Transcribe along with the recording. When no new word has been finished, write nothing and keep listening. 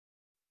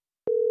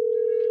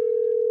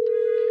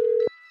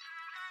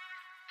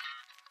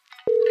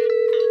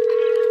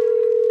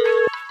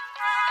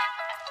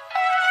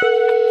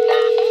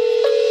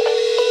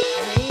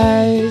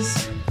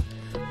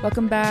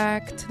Welcome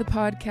back to the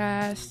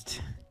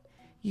podcast.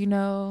 You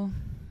know,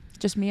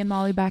 just me and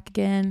Molly back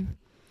again.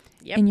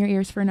 Yep. In your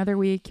ears for another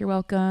week. You're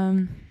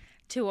welcome.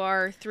 To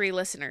our 3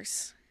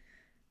 listeners.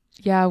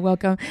 Yeah,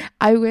 welcome.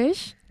 I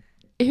wish,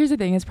 here's the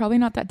thing, it's probably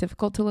not that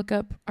difficult to look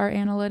up our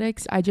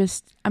analytics.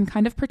 I'm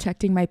kind of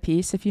protecting my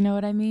peace, if you know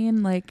what I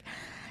mean. Like,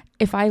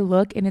 if I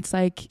look and it's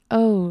like,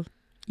 oh,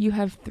 you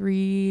have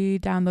 3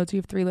 downloads, you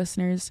have 3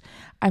 listeners,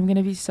 I'm going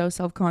to be so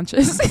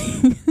self-conscious.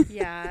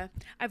 Yeah.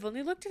 I've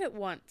only looked at it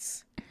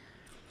once.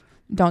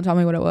 Don't tell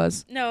me what it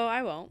was. No,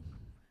 I won't.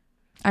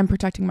 I'm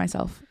protecting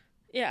myself.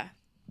 Yeah.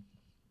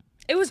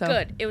 It was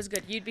good. It was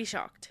good. You'd be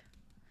shocked.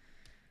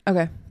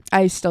 Okay.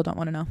 I still don't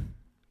want to know.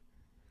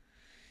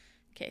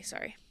 Okay,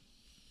 sorry.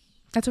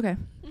 That's okay.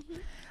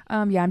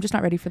 Yeah, I'm just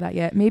not ready for that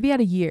yet. Maybe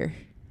at a year,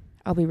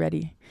 I'll be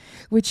ready.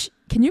 Which,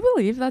 can you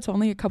believe that's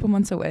only a couple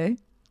months away?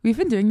 We've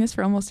been doing this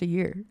for almost a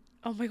year.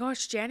 Oh my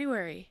gosh,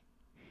 January.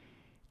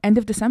 End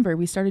of December.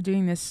 We started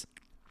doing this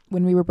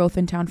when we were both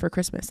in town for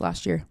Christmas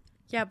last year.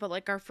 Yeah, but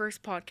like our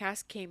first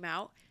podcast came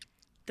out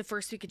the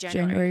first week of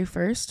January. January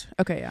 1st?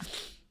 Okay, yeah.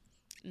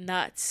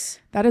 Nuts.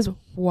 That is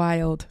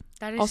wild.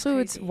 That is also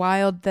crazy. It's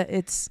wild that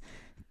it's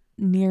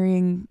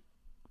nearing,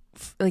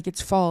 like,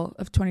 it's fall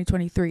of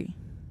 2023.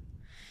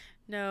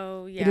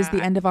 No, yeah. It is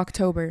the end of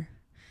October.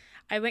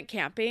 I went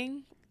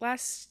camping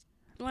last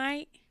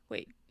night.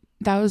 Wait.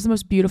 That was the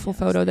most beautiful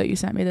photo that you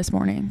sent me this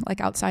morning, like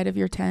outside of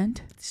your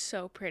tent.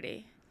 So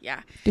pretty.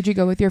 Yeah. Did you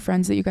go with your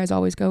friends that you guys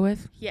always go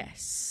with?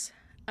 Yes.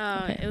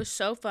 Okay. It was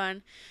so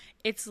fun.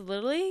 It's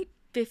literally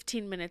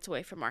 15 minutes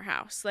away from our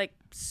house. Like,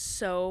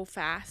 so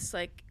fast.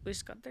 Like, we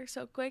just got there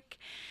so quick.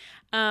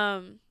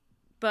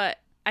 But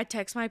I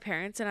text my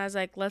parents and I was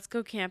like, let's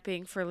go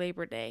camping for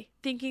Labor Day,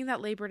 thinking that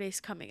Labor Day's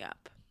coming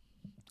up.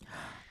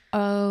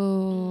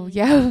 Oh,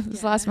 yeah.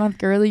 This last month,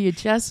 girly, you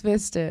just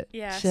missed it.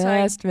 Yeah.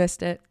 Just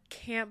missed it.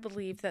 Can't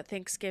believe that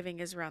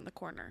Thanksgiving is around the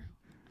corner.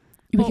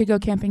 We could go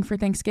camping for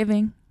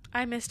Thanksgiving.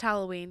 I missed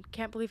Halloween.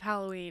 Can't believe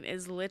Halloween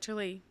is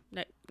literally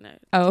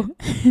Oh.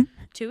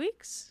 2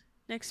 weeks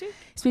next week.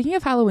 Speaking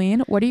of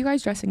Halloween, what are you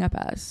guys dressing up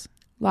as?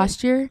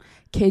 Last year,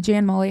 KJ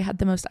and Molly had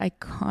the most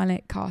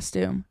iconic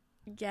costume.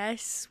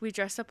 Yes, we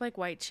dressed up like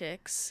white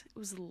chicks. It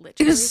was It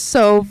literally is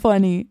so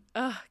funny.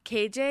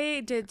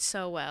 KJ did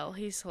so well.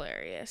 He's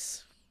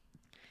hilarious.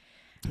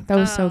 That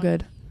was so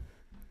good.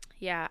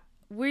 Yeah.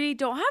 We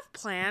don't have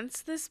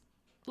plans this,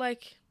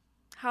 like,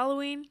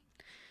 Halloween.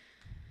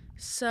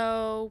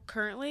 So,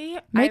 currently...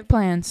 Make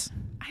plans.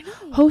 I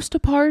know. Host a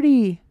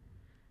party.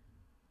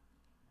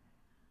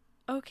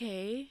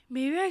 Okay.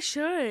 Maybe I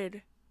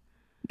should.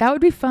 That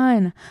would be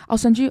fun. I'll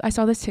send you... I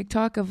saw this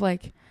TikTok of,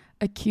 like,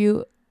 a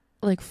cute,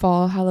 like,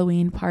 fall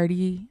Halloween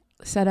party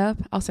setup.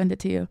 I'll send it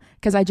to you.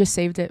 Because I just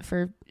saved it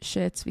for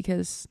shits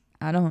because...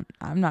 I'm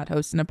not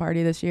hosting a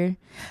party this year.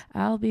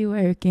 I'll be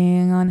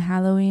working on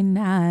Halloween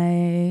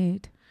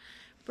night.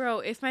 Bro,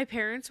 if my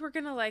parents were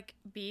gonna, like,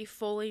 be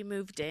fully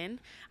moved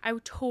in, I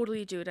would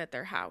totally do it at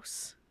their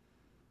house.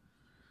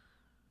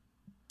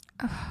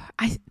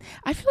 I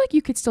feel like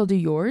you could still do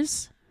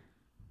yours.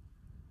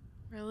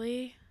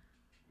 Really?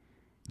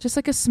 Just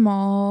like a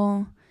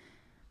small,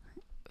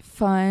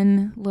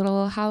 fun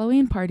little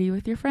Halloween party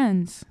with your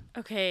friends.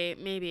 Okay,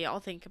 maybe I'll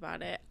think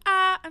about it.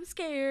 I'm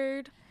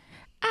scared.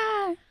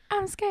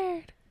 I'm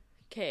scared.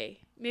 Okay,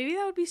 maybe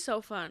that would be so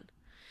fun.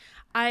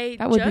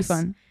 That would be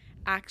fun.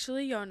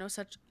 Actually, y'all know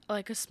such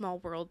like a small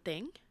world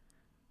thing.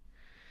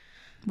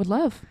 Would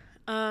love.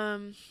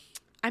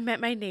 I met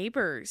my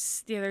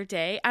neighbors the other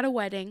day at a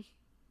wedding.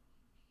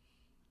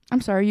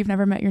 I'm sorry, you've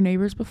never met your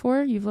neighbors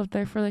before? You've lived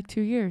there for like 2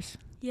 years.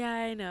 Yeah,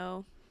 I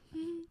know.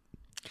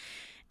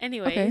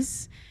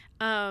 Anyways,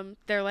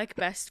 they're like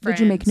best friends.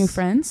 Did you make new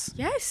friends?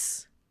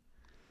 Yes.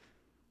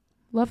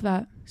 Love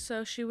that.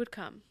 So she would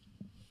come.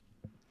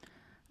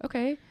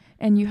 Okay.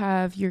 And you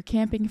have your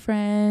camping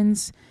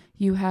friends.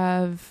 You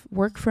have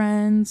work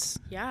friends.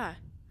 Yeah.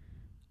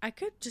 I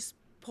could just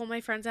pull my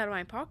friends out of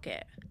my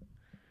pocket.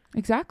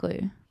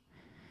 Exactly.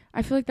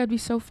 I feel like that'd be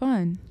so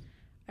fun.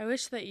 I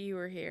wish that you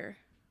were here.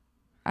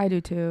 I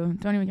do too.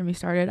 Don't even get me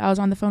started. I was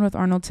on the phone with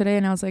Arnold today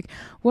and I was like,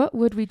 what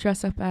would we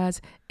dress up as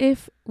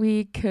if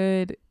we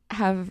could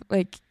have,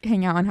 like,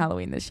 hang out on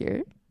Halloween this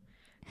year?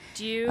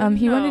 Do you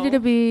He wanted it to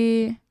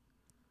be...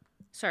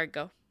 Sorry,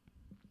 go.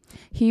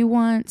 He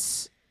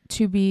wants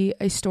to be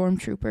a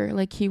stormtrooper.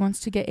 Like, he wants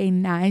to get a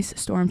nice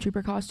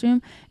stormtrooper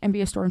costume and be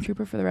a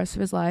stormtrooper for the rest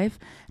of his life.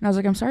 And I was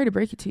like, I'm sorry to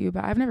break it to you,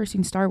 but I've never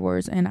seen Star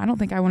Wars and I don't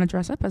think I want to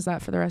dress up as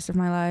that for the rest of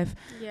my life.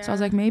 Yeah. So I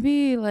was like,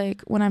 maybe,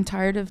 like, when I'm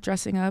tired of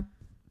dressing up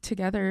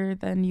together,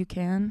 then you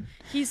can.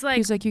 He's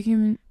like, you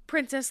can...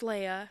 Princess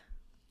Leia.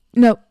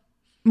 No,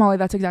 Molly,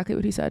 that's exactly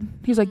what he said.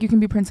 He was like, you can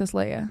be Princess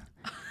Leia.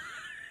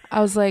 I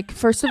was like,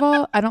 first of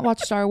all, I don't watch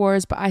Star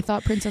Wars, but I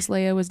thought Princess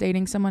Leia was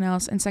dating someone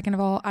else. And second of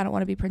all, I don't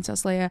want to be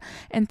Princess Leia.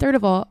 And third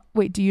of all,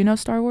 wait, do you know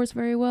Star Wars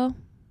very well?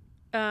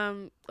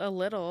 A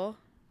little.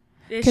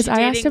 Is 'Cause she I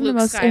dating asked him the Luke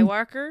most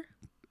Skywalker?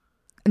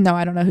 No,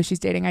 I don't know who she's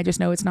dating. I just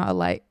know it's not a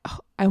light. Oh,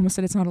 I almost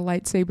said it's not a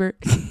lightsaber.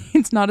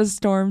 It's not a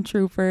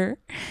stormtrooper.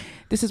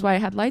 This is why I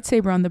had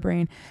lightsaber on the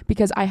brain,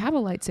 because I have a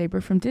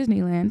lightsaber from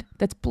Disneyland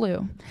that's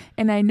blue.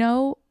 And I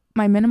know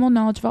my minimal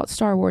knowledge about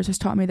Star Wars has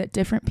taught me that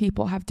different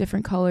people have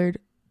different colored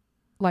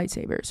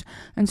lightsabers.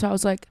 And so I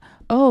was like,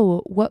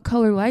 oh, what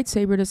color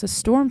lightsaber does a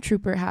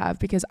stormtrooper have?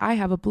 Because I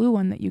have a blue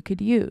one that you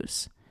could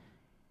use.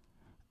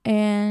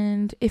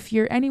 And if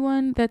you're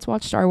anyone that's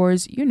watched Star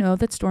Wars, you know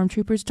that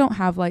stormtroopers don't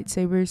have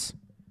lightsabers.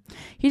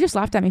 He just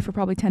laughed at me for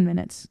probably 10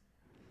 minutes.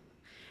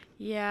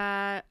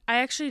 Yeah, I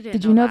actually didn't.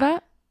 Did you know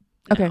that?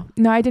 No. Okay.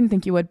 No, I didn't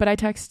think you would, but I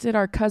texted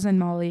our cousin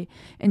Molly,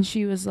 and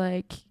she was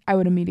like, I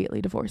would immediately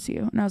divorce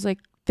you. And I was like,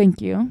 thank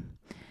you.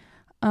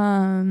 Yeah,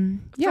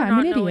 I'm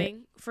an idiot.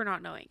 For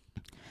not knowing.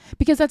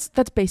 Because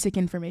that's basic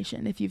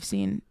information. If you've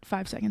seen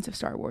 5 seconds of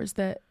Star Wars,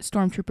 that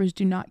stormtroopers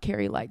do not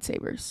carry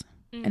lightsabers.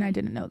 Mm-hmm. And I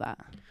didn't know that.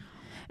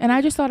 And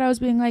I just thought I was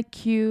being like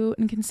cute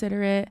and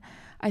considerate.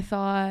 I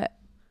thought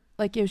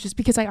like it was just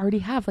because I already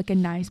have like a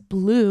nice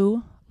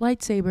blue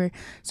lightsaber.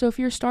 So if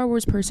you're a Star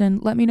Wars person,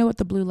 let me know what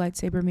the blue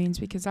lightsaber means,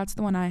 because that's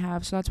the one I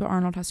have. So that's what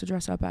Arnold has to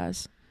dress up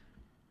as.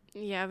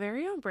 Yeah,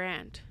 very on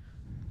brand.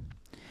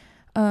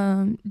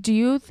 Do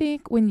you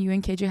think when you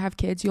and KJ have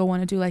kids, you'll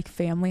want to do like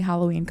family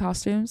Halloween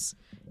costumes?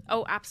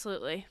 Oh,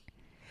 absolutely.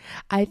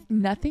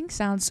 Nothing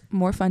sounds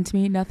more fun to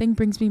me. Nothing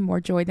brings me more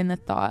joy than the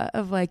thought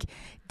of like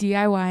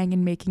DIYing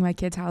and making my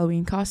kids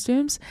Halloween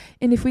costumes.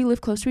 And if we live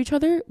close to each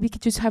other, we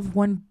could just have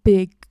one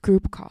big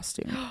group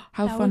costume.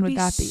 How fun would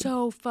that be?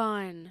 So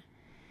fun.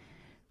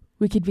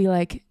 We could be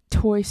like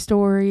Toy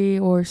Story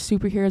or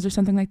superheroes or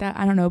something like that.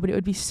 I don't know, but it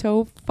would be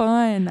so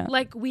fun.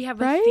 Like we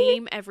have a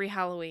theme every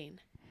Halloween.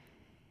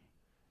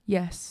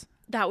 Yes.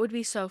 That would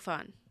be so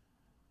fun.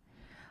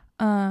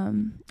 I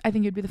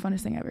think it would be the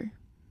funnest thing ever.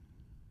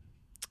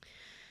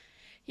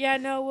 Yeah,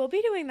 no, we'll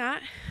be doing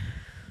that.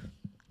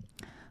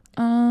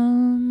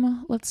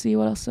 Let's see,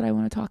 what else did I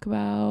want to talk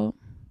about?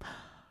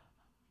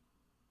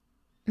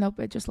 Nope,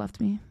 it just left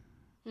me.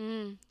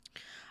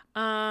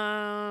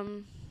 I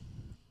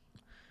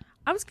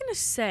was gonna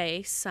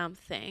say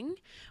something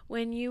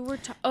when you were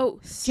do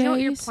you know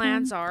what your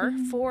plans are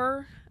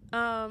for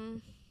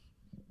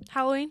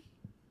Halloween?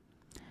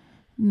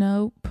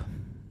 Nope.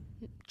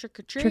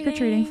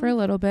 Trick-or-treating for a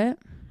little bit.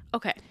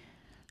 Okay.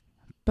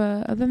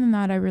 But other than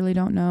that, I really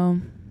don't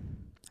know.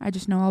 I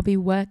just know I'll be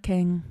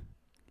working.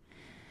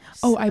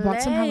 Oh, I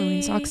bought some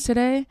Halloween socks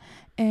today,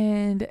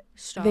 and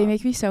they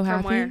make me so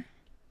happy. From where?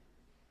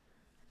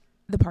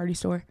 The party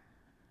store.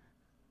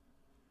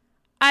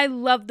 I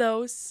love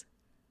those.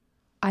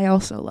 I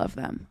also love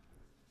them.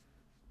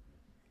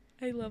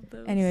 I love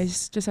those.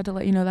 Anyways, just had to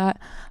let you know that.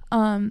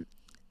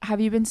 Have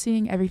you been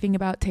seeing everything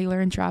about Taylor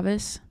and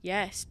Travis?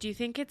 Yes. Do you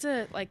think it's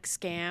a like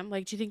scam?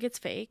 Like, do you think it's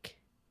fake?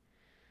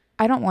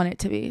 I don't want it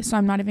to be, so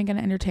I'm not even going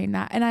to entertain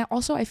that. And I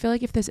feel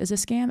like if this is a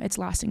scam, it's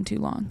lasting too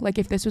long. Like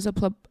if this was a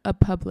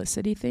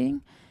publicity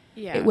thing,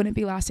 it wouldn't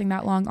be lasting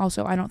that long.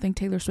 Also, I don't think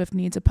Taylor Swift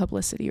needs a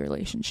publicity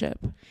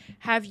relationship.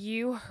 Have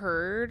you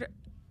heard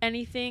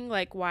anything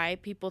like why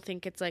people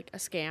think it's like a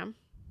scam?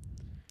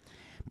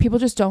 People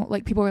just don't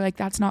like, people are like,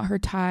 that's not her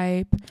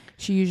type.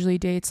 She usually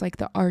dates like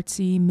the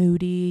artsy,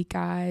 moody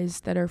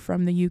guys that are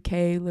from the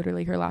UK.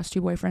 Literally her last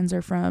 2 boyfriends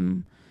are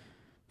from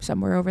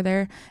somewhere over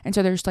there. And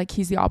so there's like,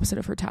 he's the opposite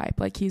of her type.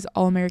 Like he's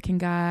all American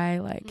guy,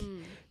 like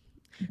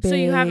big. So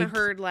you haven't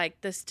heard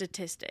like the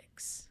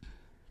statistics?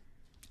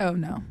 Oh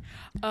no.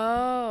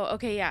 Oh,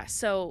 okay. Yeah.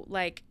 So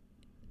like,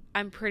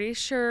 I'm pretty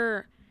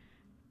sure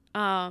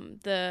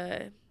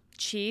the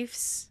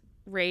Chiefs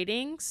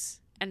ratings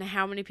and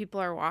how many people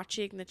are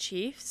watching the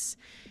Chiefs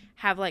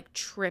have like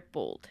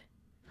tripled.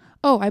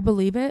 Oh, I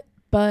believe it.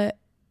 But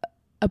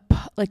a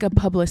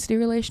publicity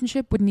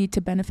relationship would need to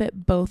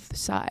benefit both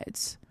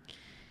sides.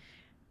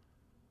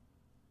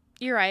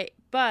 You're right.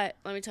 But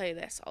let me tell you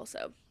this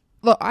also.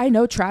 Look, I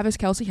know Travis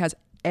Kelce has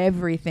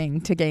everything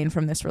to gain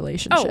from this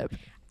relationship. Oh,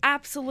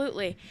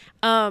 absolutely.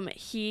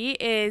 He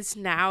is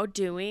now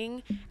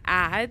doing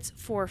ads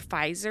for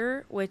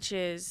Pfizer, which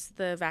is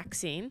the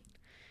vaccine.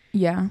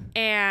 Yeah.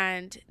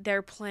 And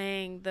they're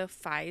playing the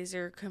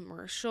Pfizer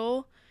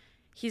commercial.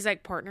 He's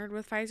like partnered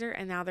with Pfizer,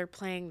 and now they're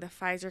playing the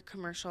Pfizer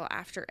commercial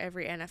after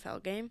every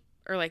NFL game,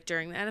 or like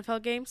during the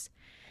NFL games.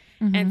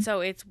 Mm-hmm. And so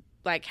it's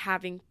like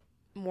having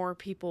more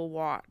people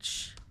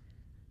watch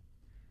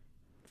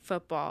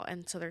football,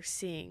 and so they're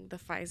seeing the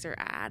Pfizer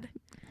ad.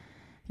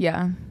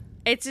 Yeah.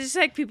 It's just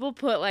like people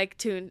put like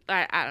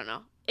I don't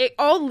know. It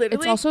all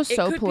literally. It's also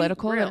so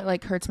political that it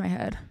like hurts my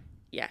head.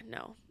 Yeah,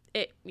 no.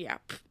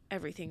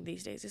 Everything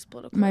these days is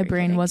political. My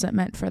brain wasn't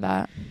meant for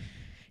that.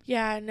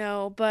 Yeah,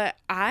 no, but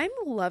I'm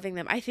loving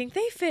them. I think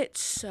they fit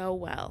so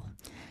well.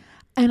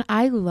 And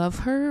I love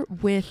her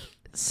with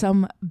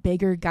some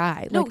bigger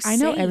guy. Like I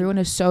know everyone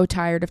is so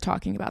tired of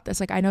talking about this.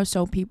 Like I know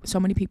so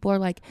many people are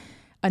like,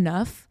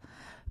 enough,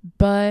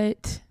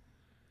 but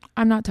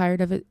I'm not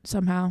tired of it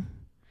somehow.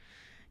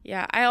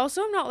 Yeah, I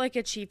also am not like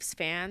a Chiefs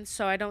fan,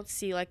 so I don't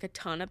see like a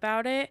ton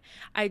about it.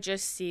 I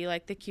just see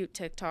like the cute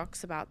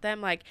TikToks about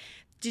them. Like,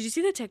 did you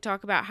see the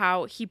TikTok about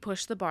how he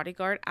pushed the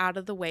bodyguard out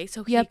of the way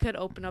so he could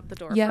open up the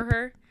door for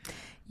her?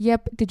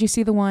 Yep. Did you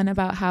see the one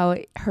about how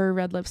her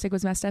red lipstick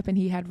was messed up and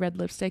he had red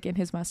lipstick in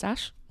his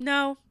mustache?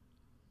 No.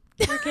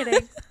 You're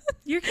kidding.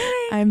 You're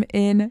kidding. I'm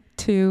in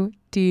too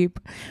deep.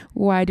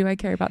 Why do I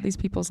care about these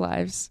people's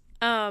lives?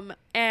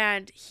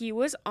 And he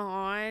was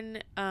on,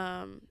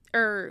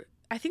 or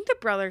I think the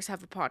brothers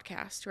have a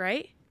podcast,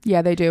 right?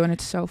 Yeah, they do, and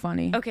it's so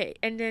funny. Okay,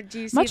 and then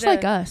do you see Much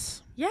like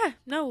us. Yeah,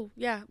 no,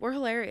 yeah, we're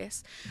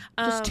hilarious.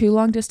 Just two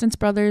long-distance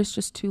brothers,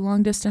 just two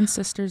long-distance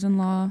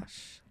sisters-in-law.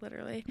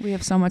 Literally. We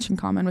have so much in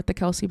common with the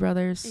Kelsey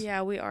brothers.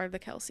 Yeah, we are the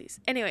Kelseys.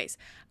 Anyways,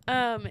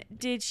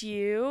 did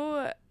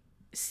you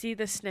see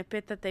the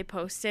snippet that they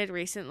posted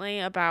recently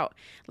about,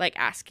 like,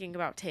 asking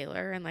about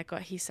Taylor and, like,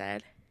 what he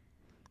said?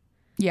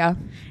 Yeah.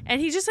 And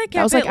he just, like, kept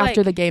that was, like, it,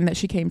 after the game that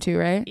she came to,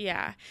 right?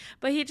 Yeah.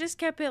 But he just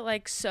kept it,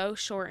 like, so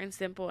short and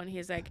simple. And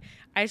he's like,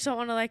 I just don't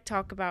want to, like,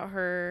 talk about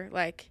her.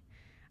 Like,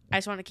 I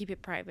just want to keep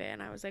it private.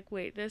 And I was like,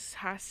 wait, this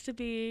has to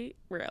be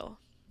real.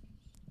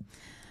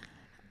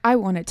 I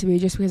want it to be,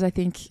 just because I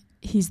think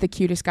he's the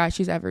cutest guy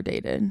she's ever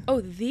dated.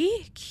 Oh,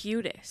 the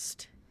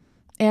cutest.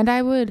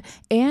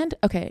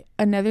 Okay,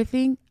 another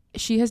thing,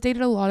 she has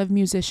dated a lot of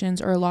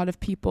musicians or a lot of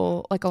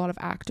people, like a lot of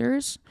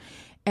actors.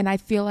 And I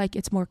feel like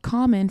it's more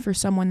common for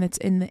someone that's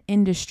in the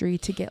industry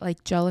to get,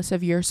 like, jealous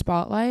of your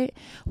spotlight.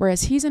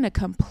 Whereas he's in a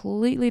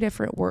completely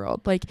different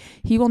world. Like,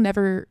 he will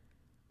never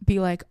be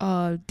like,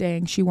 oh,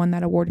 dang, she won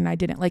that award and I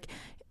didn't. Like,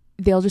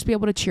 they'll just be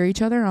able to cheer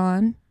each other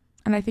on.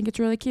 And I think it's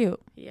really cute.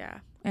 Yeah.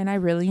 And I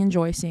really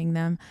enjoy seeing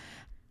them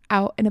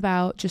out and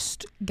about,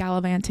 just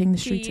gallivanting the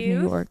streets of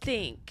New York. Do you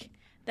think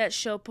that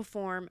she'll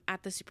perform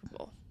at the Super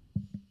Bowl?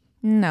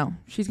 No,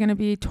 she's going to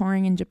be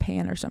touring in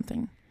Japan or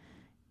something.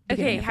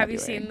 Okay, have you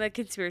seen the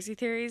conspiracy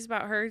theories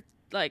about her,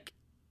 like,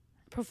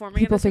 performing?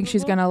 People think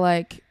she's going to,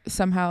 like,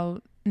 somehow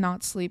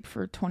not sleep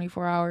for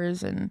 24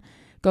 hours and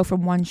go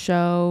from one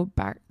show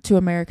back to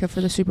America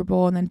for the Super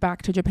Bowl and then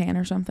back to Japan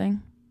or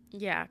something.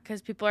 Yeah,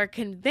 because people are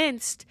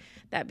convinced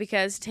that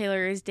because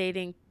Taylor is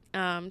dating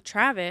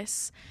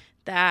Travis,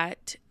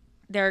 that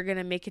they're going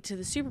to make it to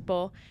the Super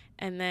Bowl,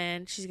 and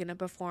then she's going to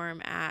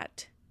perform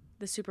at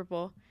the Super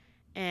Bowl,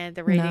 and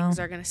the ratings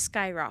are going to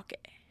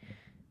skyrocket.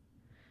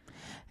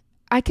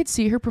 I could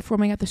see her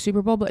performing at the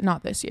Super Bowl, but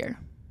not this year.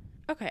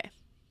 Okay.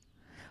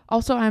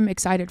 Also, I'm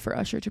excited for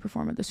Usher to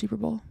perform at the Super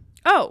Bowl.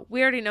 Oh,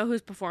 we already know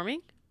who's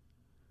performing?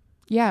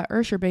 Yeah,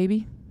 Usher,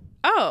 baby.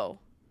 Oh,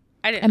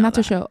 I didn't know and that's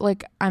that. a show.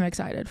 Like, I'm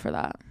excited for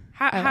that.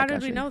 How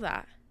did we know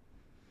that?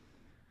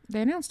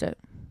 They announced it.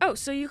 Oh,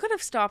 so you could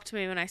have stopped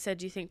me when I said,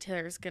 do you think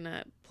Taylor's going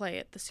to play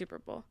at the Super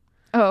Bowl?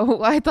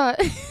 Oh, I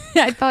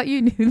thought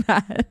you knew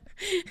that.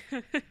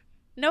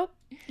 Nope.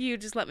 You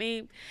just let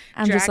me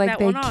I'm drag just like,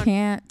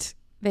 that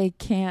they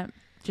can't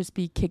just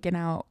be kicking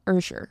out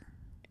Usher.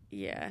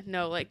 Yeah,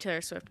 no, like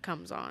Taylor Swift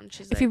comes on.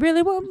 She's if you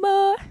really want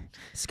more,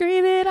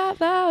 scream it out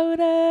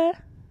louder.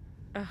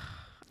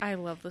 I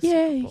love the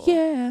Super Bowl.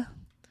 Yeah.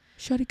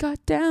 Shorty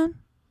got down.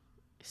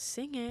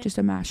 Sing it. Just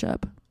a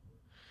mashup.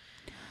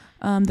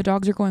 The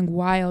dogs are going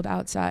wild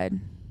outside.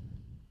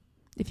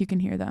 If you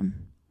can hear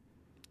them.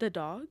 The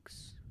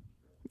dogs?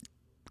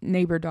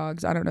 Neighbor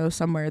dogs. I don't know.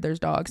 Somewhere there's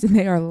dogs and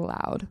they are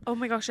loud. Oh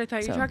my gosh, I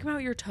thought you were talking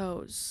about your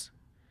toes.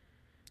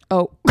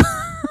 Oh.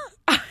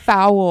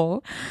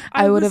 Foul.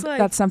 I would have, like,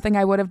 that's something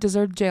I would have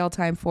deserved jail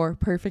time for.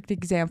 Perfect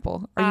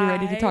example. Are you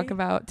ready to talk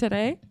about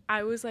today?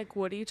 I was like,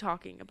 what are you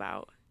talking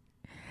about?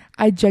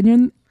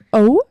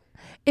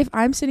 If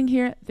I'm sitting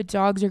here, the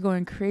dogs are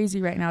going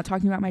crazy right now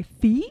talking about my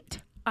feet.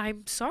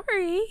 I'm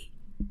sorry.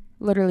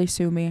 Literally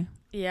sue me.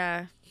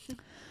 Yeah.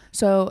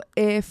 So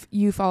if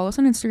you follow us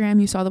on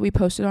Instagram, you saw that we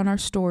posted on our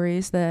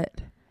stories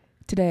that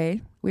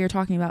today we are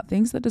talking about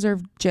things that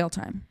deserve jail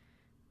time.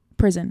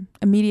 Prison,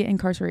 immediate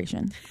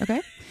incarceration.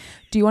 Okay.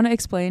 Do you want to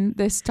explain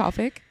this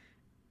topic?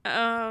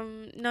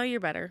 No, you're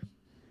better.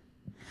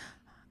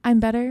 I'm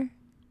better.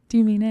 Do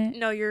you mean it?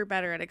 No, you're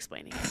better at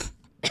explaining it.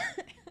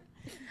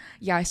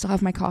 Yeah, I still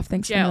have my cough.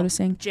 Thanks for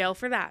noticing. Jail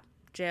for that.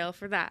 Jail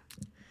for that.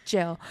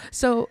 Jail.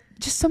 So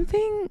just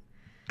something,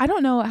 I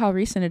don't know how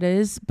recent it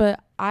is, but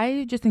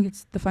I just think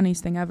it's the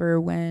funniest thing ever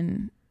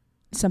when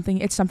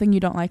it's something you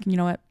don't like and you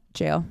know what?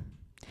 Jail.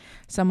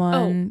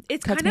 Someone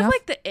it's cuts kind me of off.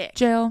 like the ick.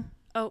 Jail.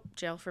 Oh,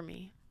 jail for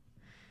me.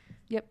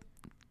 Yep.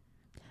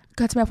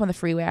 Cuts me off on the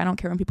freeway. I don't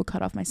care when people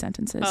cut off my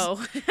sentences.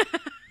 Oh.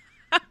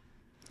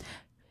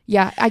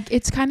 Yeah,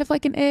 it's kind of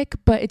like an ick,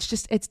 but it's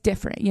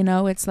different, you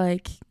know? It's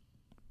like,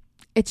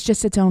 it's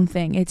just its own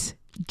thing. It's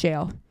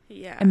jail.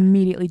 Yeah.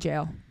 Immediately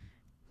jail.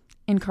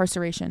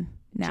 Incarceration.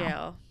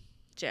 Now.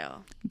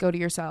 Jail. Go to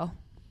your cell.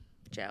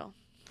 Jail.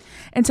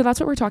 And so that's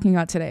what we're talking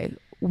about today.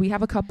 We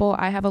have a couple.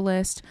 I have a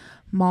list.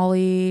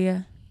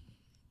 Molly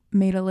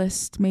made a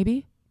list,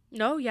 maybe?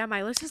 No, yeah,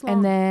 my list is long.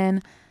 And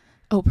then,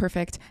 oh,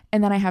 perfect.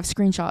 And then I have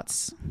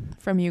screenshots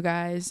from you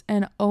guys.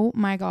 And oh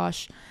my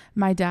gosh,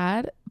 my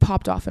dad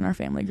popped off in our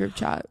family group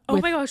chat.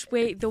 Oh my gosh,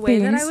 wait. The way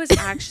that I was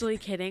actually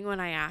kidding when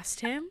I asked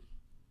him.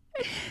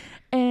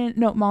 And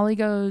no, Molly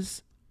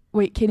goes,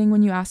 wait, kidding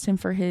when you asked him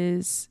for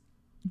his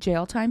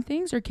jail time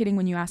things or kidding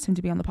when you asked him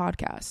to be on the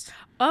podcast?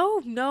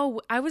 Oh,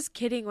 no. I was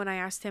kidding when I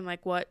asked him,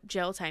 like, what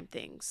jail time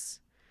things.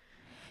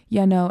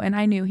 Yeah, no, and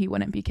I knew he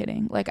wouldn't be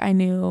kidding. Like, I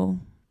knew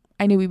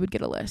we would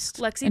get a list.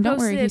 Lexi and don't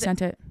posted, worry, he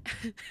sent it.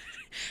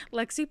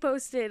 Lexi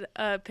posted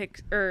a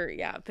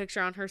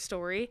picture on her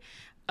story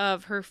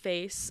of her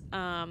face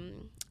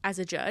as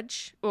a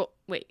judge. Well,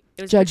 wait,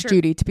 it was Judge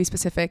Judy, to be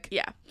specific.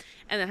 Yeah,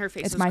 and then her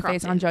face. It's was my cropped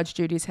face in. on Judge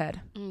Judy's head.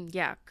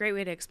 Yeah, great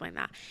way to explain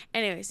that.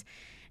 Anyways,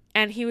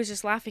 and he was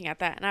just laughing at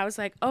that, and I was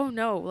like, oh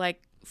no,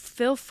 like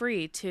feel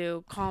free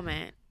to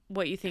comment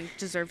what you think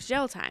deserves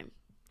jail time.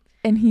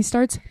 And he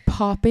starts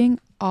popping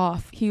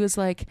off. He was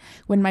like,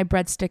 when my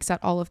breadsticks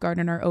at Olive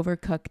Garden are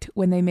overcooked,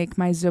 when they make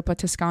my zuppa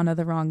toscana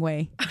the wrong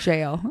way,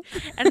 jail.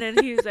 And then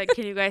he was like,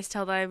 can you guys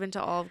tell that I've been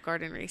to Olive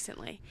Garden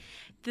recently?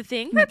 The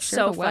thing that's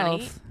so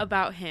funny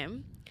about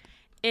him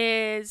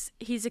is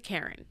he's a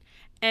Karen.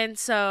 And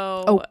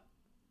so,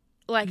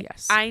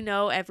 yes. I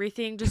know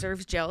everything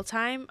deserves jail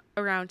time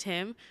around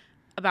him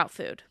about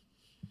food.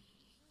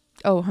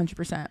 Oh,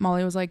 100%.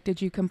 Molly was like,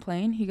 did you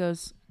complain? He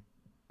goes,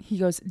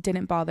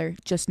 didn't bother,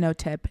 just no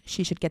tip.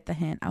 She should get the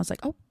hint. I was like,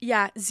 oh.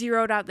 Yeah,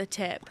 zeroed out the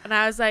tip. And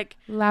I was like.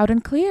 Loud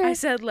and clear. I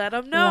said, let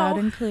him know. Loud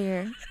and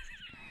clear.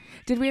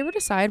 Did we ever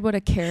decide what a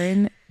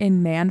Karen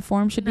in man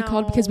form should be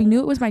called? Because we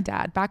knew it was my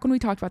dad. Back when we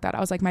talked about that, I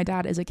was like, my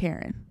dad is a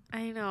Karen.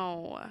 I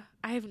know.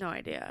 I have no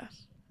idea.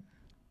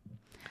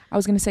 I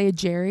was going to say a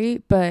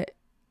Jerry, but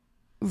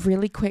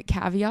really quick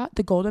caveat,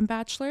 The Golden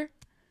Bachelor.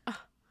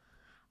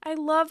 I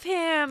love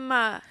him.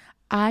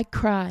 I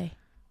cry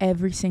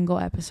every single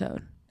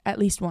episode. At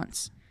least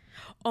once.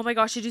 Oh my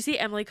gosh, did you see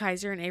Emily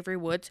Kaiser and Avery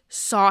Woods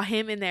saw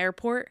him in the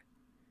airport?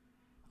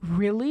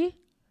 Really?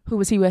 Who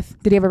was he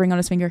with? Did he have a ring on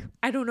his finger?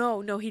 I don't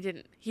know. No, he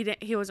didn't.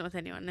 He wasn't with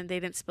anyone, and they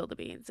didn't spill the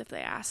beans if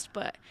they asked.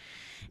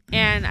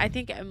 And I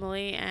think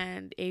Emily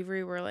and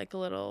Avery were like a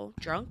little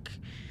drunk,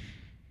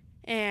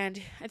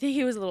 and I think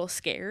he was a little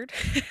scared.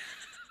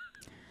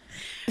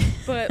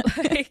 But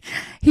like,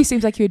 he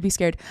seems like he would be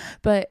scared.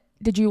 But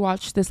did you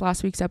watch this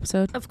last week's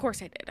episode? Of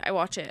course I did. I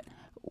watch it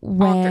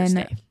on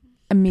Thursday.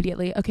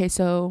 Immediately. Okay,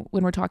 so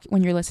when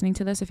you're listening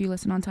to this, if you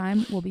listen on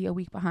time, we'll be a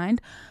week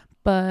behind.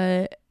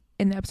 But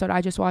in the episode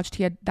I just watched,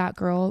 the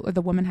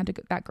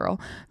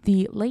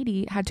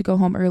lady had to go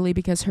home early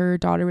because her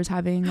daughter was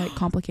having like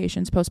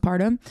complications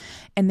postpartum,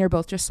 and they're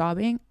both just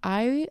sobbing.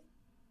 The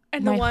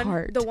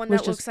one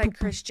that looks like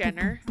Kris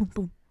Jenner. Boom, boom,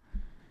 boom.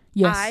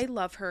 Yes. I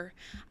love her.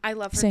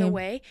 Same. The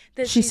way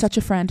that she's such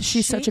a friend.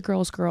 She's such a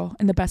girl's girl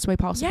in the best way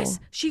possible. Yes.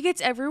 She gets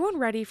everyone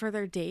ready for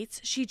their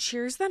dates. She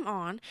cheers them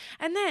on.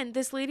 And then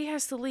this lady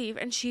has to leave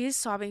and she is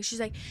sobbing. She's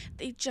like,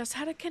 they just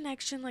had a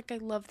connection. Like, I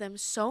love them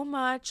so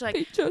much. Like,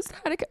 they just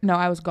had no,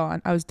 I was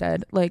gone. I was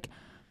dead. Like,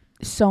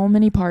 so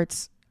many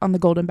parts on The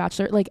Golden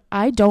Bachelor. Like,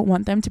 I don't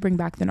want them to bring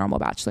back The Normal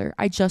Bachelor.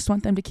 I just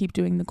want them to keep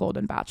doing The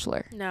Golden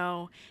Bachelor.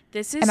 No,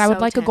 this is And I would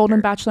like tender. a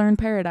Golden Bachelor in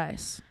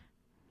Paradise.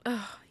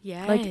 Oh,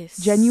 yes. Like,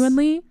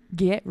 genuinely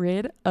get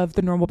rid of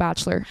The Normal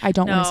Bachelor. I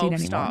don't want to see it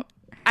anymore. Stop.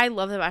 I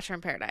love The Bachelor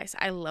in Paradise.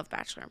 I love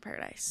Bachelor in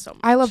Paradise so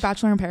much. I love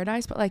Bachelor in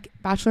Paradise, but like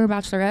Bachelor and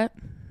Bachelorette,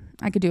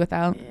 I could do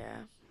without.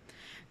 Yeah.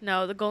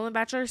 No, The Golden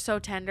Bachelor is so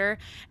tender.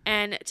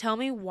 And tell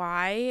me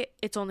why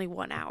it's only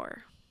 1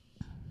 hour.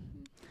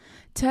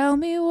 Tell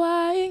me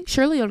why.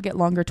 Surely it'll get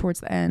longer towards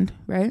the end,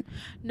 right?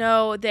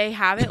 No, they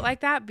have it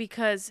like that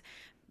because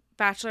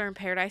Bachelor in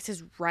Paradise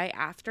is right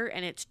after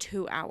and it's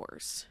 2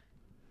 hours.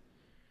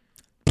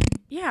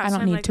 Yeah, I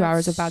don't need 2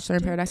 hours of Bachelor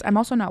in Paradise. I'm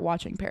also not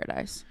watching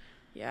Paradise.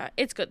 Yeah,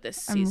 it's good this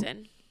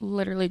season.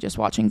 Literally just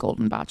watching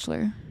Golden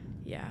Bachelor.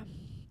 Yeah.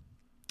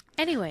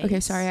 Anyway. Okay,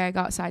 sorry, I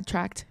got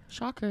sidetracked.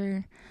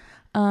 Shocker.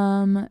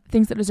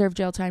 Things that deserve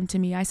jail time to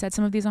me. I said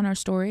some of these on our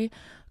story.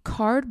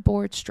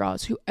 Cardboard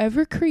straws.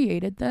 Whoever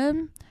created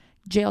them,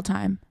 jail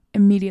time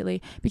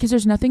immediately. Because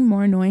there's nothing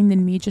more annoying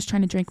than me just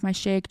trying to drink my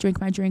shake, drink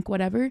my drink,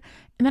 whatever.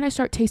 And then I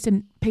start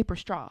tasting paper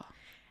straw.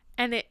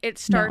 And it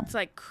starts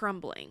like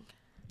crumbling.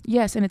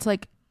 Yes, and it's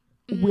like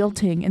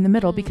wilting in the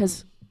middle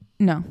because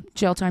no,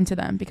 jail time to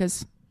them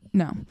because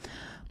no.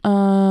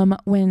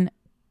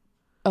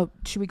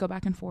 Should we go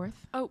back and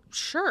forth? Oh,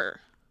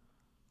 sure.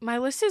 My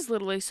list is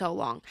literally so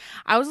long.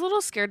 I was a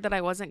little scared that I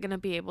wasn't going to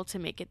be able to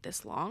make it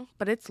this long,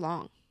 but it's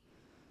long.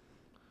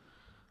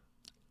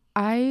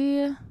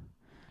 Yours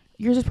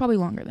is probably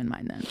longer than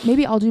mine then.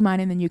 Maybe I'll do mine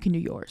and then you can do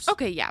yours.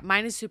 Okay, yeah,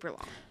 mine is super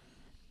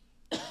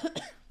long.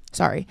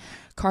 Sorry.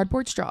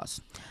 Cardboard straws.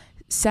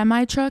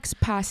 Semi-trucks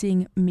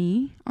passing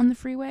me on the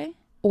freeway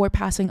or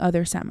passing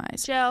other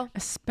semis. Jail.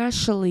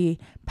 Especially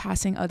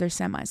passing other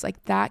semis.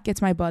 Like, that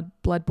gets my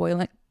blood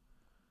boiling.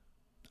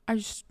 I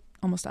just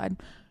almost died.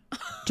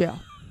 Jail.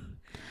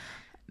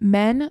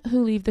 Men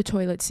who leave the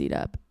toilet seat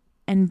up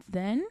and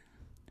then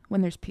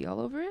when there's pee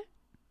all over it,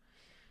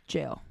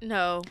 jail.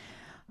 No.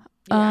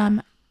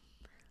 Yeah.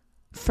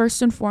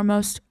 First and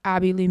foremost,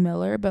 Abby Lee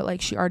Miller, but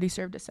like she already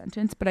served a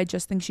sentence, but I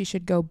just think she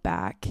should go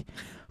back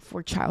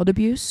for child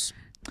abuse.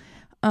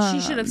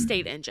 She should have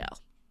stayed in jail.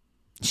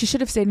 She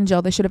should have stayed in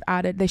jail. They should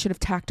have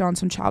tacked on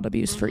some child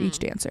abuse for each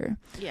dancer.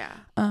 Yeah.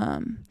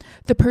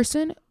 The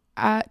person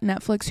at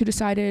Netflix who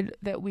decided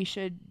that we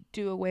should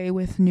do away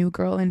with New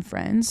Girl and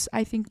Friends,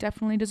 I think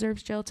definitely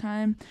deserves jail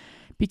time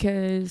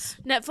because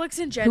Netflix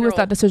in general. who was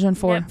that decision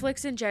for?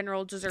 Netflix in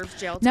general deserves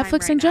jail time.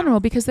 Netflix in general,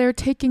 because they're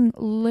taking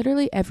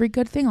literally every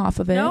good thing off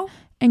of it No.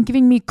 and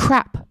giving me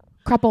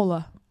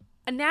crapola.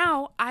 And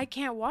now I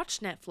can't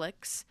watch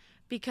Netflix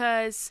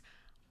because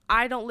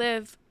I don't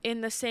live in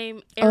the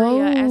same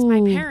area as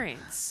my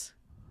parents.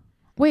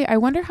 Wait, I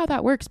wonder how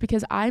that works,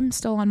 because I'm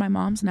still on my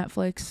mom's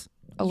Netflix,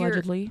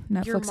 allegedly.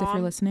 Netflix, if you're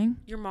listening.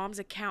 Your mom's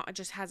account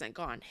just hasn't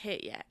gone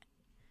hit yet.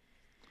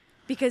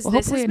 Because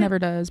hopefully it never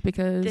does,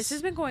 because this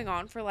has been going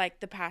on for like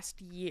the past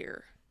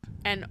year,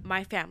 and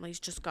my family's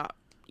just got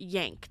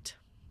yanked.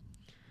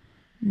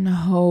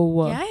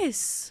 No.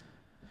 Yes.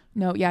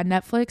 No, yeah,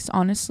 Netflix,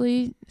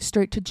 honestly,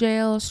 straight to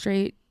jail,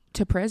 straight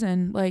to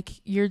prison. Like,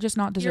 you're just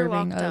not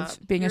deserving of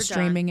being a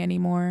streaming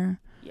anymore.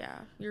 Yeah,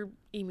 you're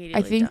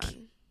immediately I think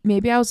done.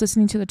 Maybe I was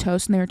listening to the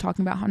Toast and they were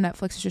talking about how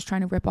Netflix is just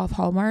trying to rip off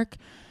Hallmark.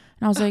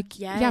 And I was like,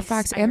 yes, yeah,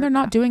 facts. And they're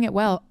not doing it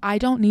well. I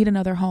don't need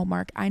another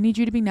Hallmark. I need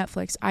you to be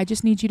Netflix. I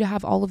just need you to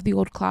have all of the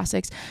old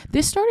classics.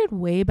 This started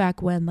way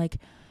back when, like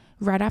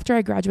right after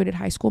I graduated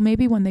high school,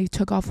 maybe, when they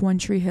took off One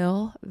Tree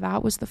Hill.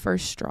 That was the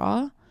first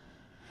straw.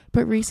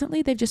 But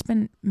recently they've just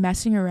been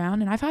messing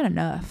around and I've had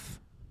enough.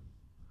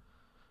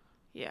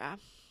 Yeah.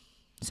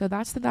 So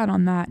that's that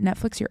on that.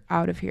 Netflix, you're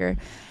out of here.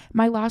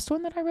 My last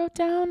one that I wrote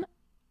down,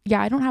 yeah,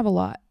 I don't have a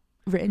lot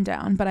written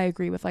down, but I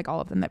agree with like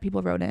all of them that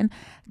people wrote in.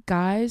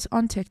 Guys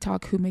on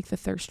TikTok who make the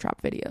thirst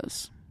trap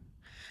videos.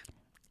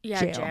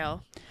 Yeah,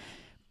 jail.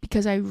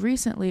 Because I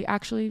recently,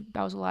 actually,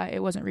 that was a lie.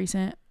 It wasn't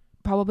recent.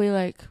 Probably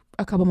like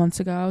a couple months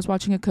ago, I was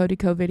watching a Cody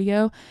Co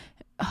video.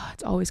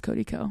 It's always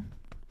Cody Co.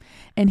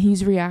 And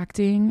he's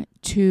reacting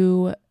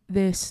to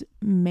this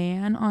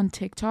man on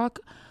TikTok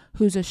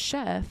who's a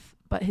chef,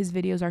 but his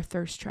videos are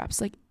thirst traps.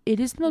 Like, it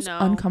is the most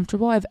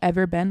uncomfortable I've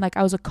ever been. Like,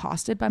 I was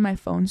accosted by my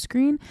phone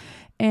screen,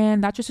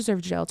 and that just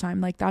deserved jail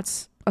time. Like,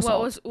 that's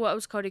assault. What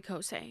was Cody Co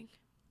saying?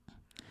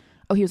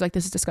 Oh, he was like,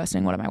 this is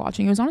disgusting. What am I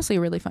watching? It was honestly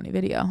a really funny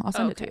video. I'll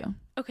send it to you.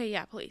 Okay,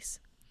 yeah, please.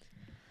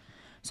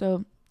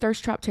 So,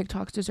 thirst trap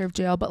TikToks deserve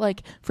jail, but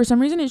like for some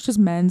reason it's just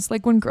men's.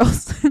 Like when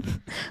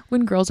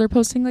girls are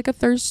posting like a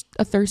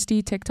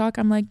thirsty TikTok,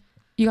 I'm like,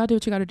 you gotta do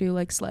what you gotta do.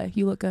 Like, slay,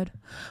 you look good.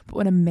 But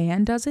when a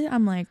man does it,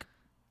 I'm like,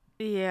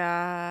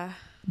 yeah,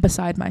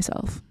 beside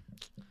myself.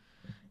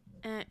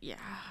 Yeah,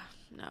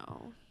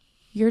 no.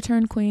 Your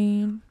turn,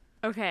 queen.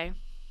 Okay,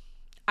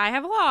 I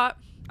have a lot.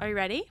 Are you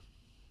ready?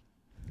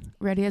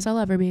 Ready as I'll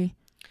ever be.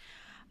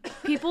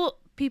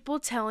 People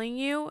telling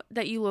you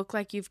that you look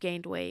like you've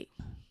gained weight.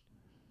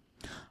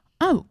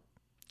 Oh.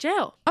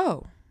 Jail.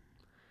 Oh.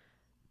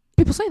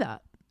 People say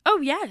that.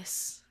 Oh,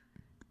 yes.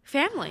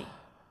 Family.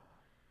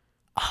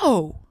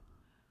 Oh.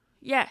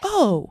 Yes.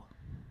 Oh.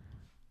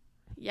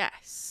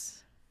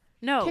 Yes.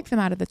 No. Kick them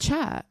out of the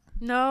chat.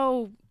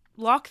 No.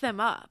 Lock them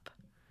up.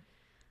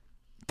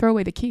 Throw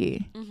away the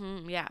key.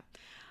 Mm-hmm. Yeah.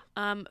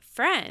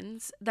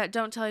 Friends that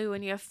don't tell you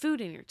when you have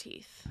food in your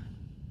teeth.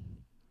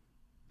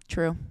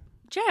 True.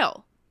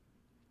 Jail.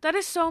 That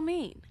is so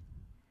mean.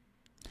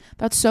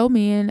 That's so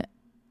mean.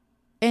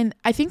 And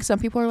I think some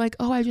people are like,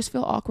 oh, I just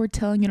feel awkward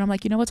telling you. And I'm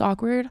like, you know what's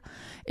awkward?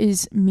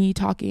 Is me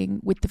talking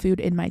with the food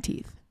in my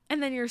teeth.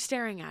 And then you're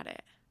staring at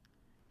it.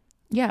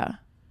 Yeah.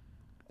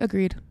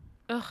 Agreed.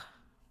 Ugh.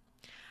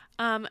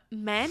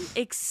 Men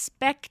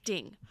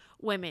expecting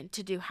women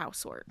to do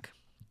housework.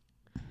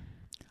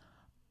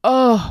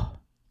 Oh,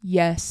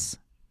 yes.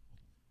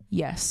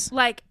 Yes.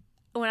 Like,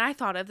 when I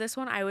thought of this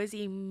one, I was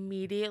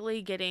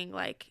immediately getting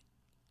like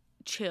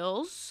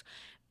chills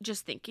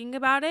just thinking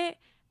about it.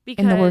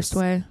 Because, in the worst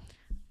way.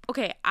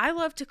 Okay, I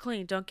love to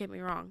clean, don't get me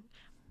wrong.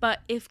 But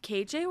if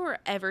KJ were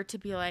ever to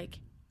be like,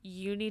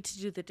 you need to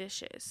do the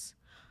dishes,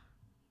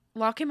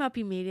 lock him up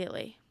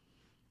immediately.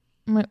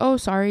 I'm like, oh,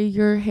 sorry,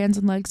 your hands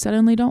and legs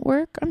suddenly don't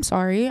work. I'm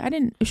sorry. I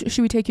didn't.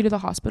 Should we take you to the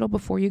hospital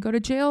before you go to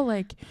jail?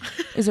 Like,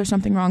 is there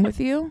something wrong with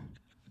you?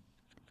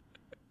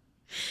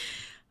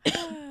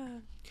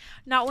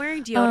 Not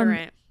wearing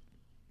deodorant.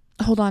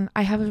 Hold on.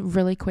 I have a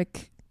really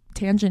quick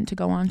tangent to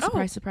go on.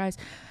 Surprise, surprise.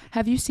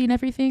 Have you seen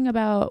everything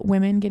about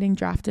women getting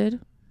drafted?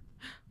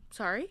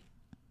 Sorry?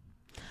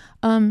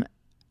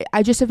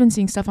 I just have been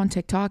seeing stuff on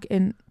TikTok,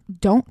 and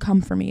don't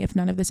come for me if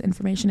none of this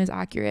information is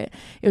accurate.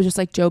 It was just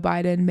like Joe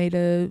Biden made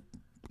a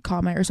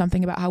comment or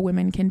something about how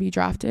women can be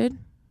drafted.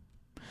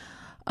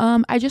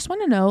 I just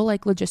want to know,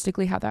 like,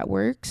 logistically how that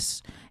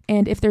works,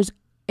 and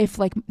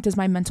does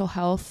my mental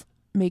health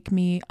make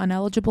me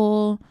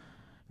uneligible?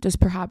 Does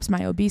perhaps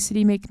my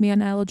obesity make me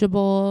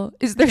uneligible?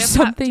 Is there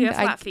something? Do you have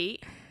flat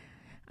feet?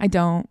 I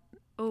don't.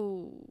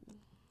 Oh.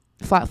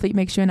 Flat feet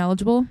makes you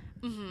ineligible?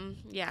 Mm-hmm.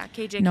 Yeah,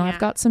 KJ No, can't. I've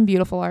got some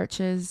beautiful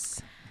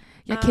arches.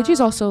 Yeah,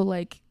 KJ's also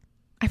like,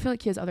 I feel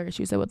like he has other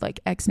issues that would like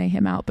X-nay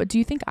him out. But do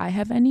you think I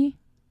have any?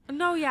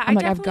 No, yeah, I'm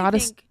I like, definitely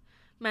think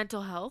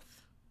mental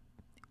health.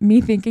 Me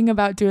thinking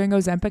about doing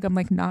Ozempic, I'm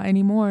like, not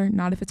anymore.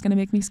 Not if it's gonna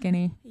make me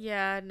skinny.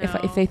 Yeah, no.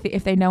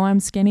 If they know I'm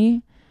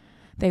skinny,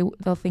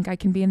 they'll think I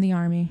can be in the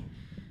army.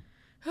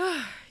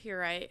 You're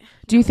right.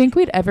 Do you think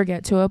we'd ever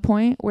get to a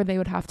point where they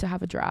would have to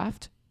have a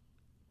draft?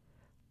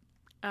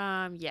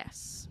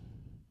 Yes.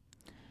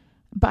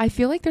 But I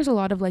feel like there's a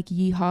lot of like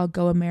yeehaw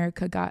go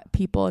America got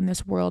people in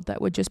this world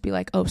that would just be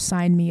like, oh,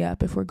 sign me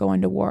up. If we're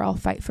going to war, I'll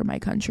fight for my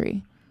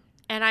country.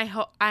 And I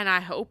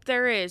hope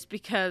there is,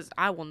 because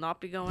I will not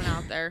be going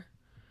out there.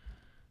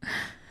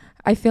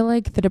 I feel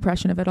like the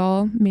depression of it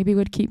all maybe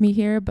would keep me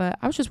here, but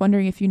I was just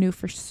wondering if you knew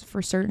for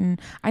certain.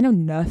 I know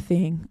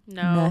nothing.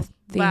 But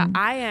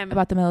I am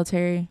about the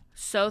military.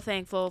 So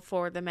thankful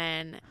for the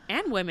men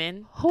and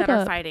women Hold that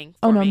up. are fighting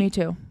Oh for no, me. me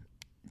too.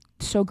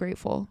 So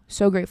grateful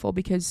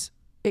because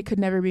it could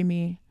never be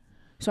me.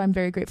 So I'm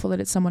very grateful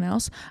that it's someone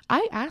else.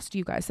 I asked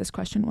you guys this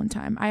question one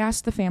time. I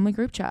asked the family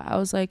group chat. I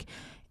was like,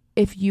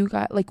 if you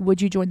got like,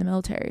 would you join the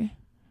military?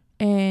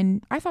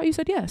 And I thought you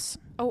said yes.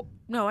 Oh,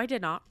 no, I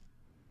did not.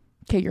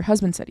 Okay, your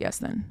husband said yes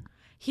then.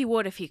 He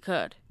would if he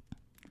could.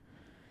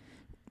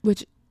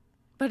 But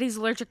he's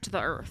allergic to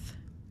the earth.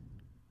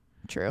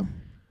 True.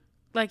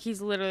 Like,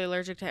 he's literally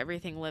allergic to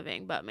everything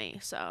living but me,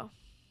 so.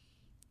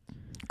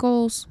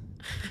 Goals.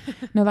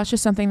 No, that's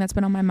just something that's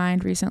been on my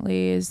mind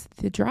recently is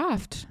the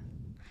draft.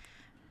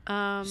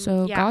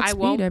 So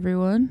Godspeed,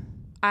 everyone.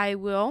 I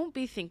won't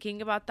be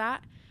thinking about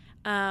that.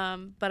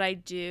 But I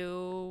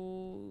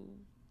do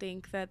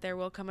think that there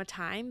will come a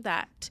time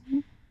that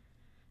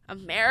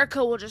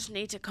America will just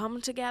need to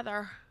come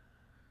together.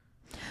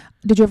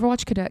 Did you ever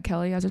watch Cadet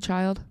Kelly as a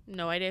child?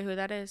 No idea who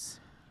that is.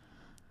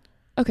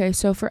 Okay,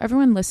 so for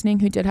everyone listening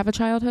who did have a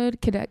childhood,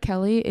 Cadet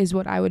Kelly is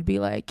what I would be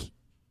like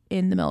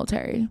in the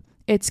military.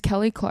 It's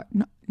Kelly Clark,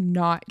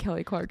 not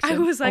Kelly Clarkson. I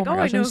was like, oh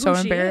my gosh, I know I'm so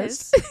who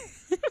embarrassed.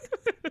 She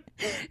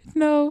is.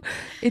 No,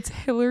 it's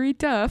Hillary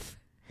Duff.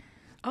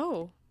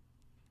 Oh.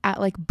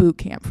 At like boot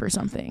camp for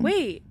something.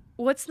 Wait,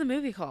 what's the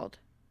movie called?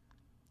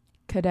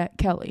 Cadet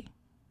Kelly.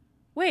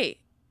 Wait.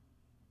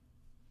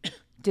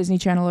 Disney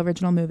Channel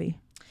original movie.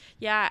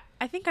 Yeah,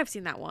 I think I've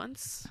seen that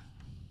once.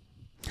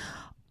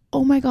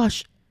 Oh my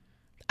gosh.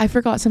 I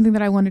forgot something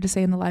that I wanted to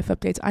say in the life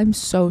updates. I'm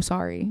so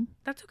sorry.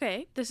 That's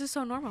okay. This is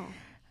so normal.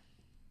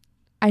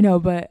 I know,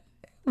 but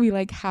we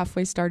like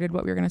halfway started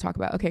what we were going to talk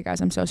about. Okay,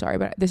 guys, I'm so sorry,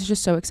 but this is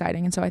just so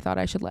exciting. And so I thought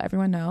I should let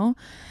everyone know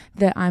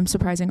that I'm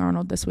surprising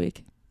Arnold this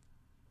week.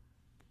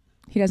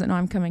 He doesn't know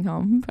I'm coming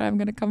home, but I'm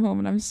going to come home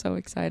and I'm so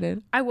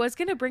excited. I was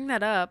going to bring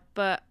that up,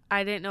 but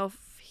I didn't know if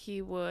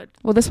he would.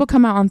 Well, this will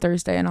come out on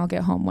Thursday and I'll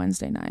get home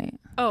Wednesday night.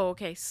 Oh,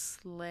 okay.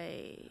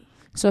 Slay.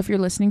 So if you're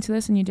listening to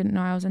this and you didn't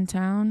know I was in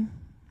town,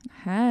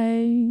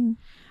 hey.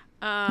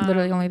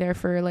 Literally only there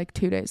for like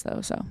 2 days though,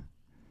 so.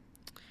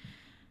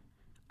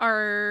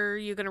 Are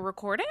you going to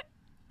record it?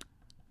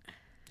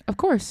 Of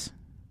course.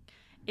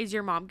 Is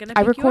your mom going to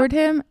pick I record you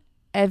up? him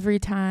every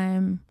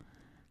time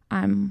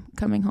I'm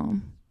coming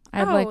home. I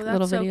have like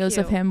little videos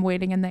of him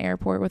waiting in the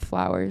airport with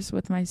flowers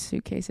with my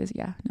suitcases.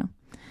 Yeah, no.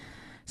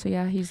 So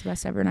yeah, he's the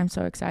best ever and I'm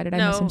so excited.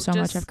 I miss him so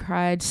much. I've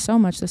cried so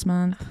much this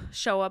month.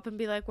 Show up and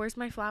be like, "Where's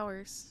my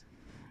flowers?"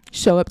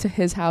 Show up to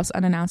his house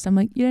unannounced. I'm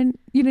like, You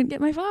didn't get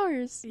my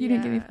flowers. You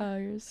didn't get me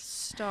flowers."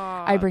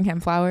 Stop. I bring him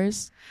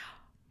flowers.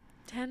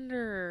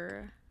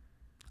 Tender.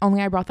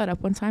 Only I brought that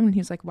up one time and he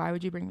was like, "Why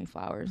would you bring me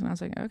flowers?" And I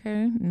was like,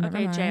 "Okay, never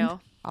mind.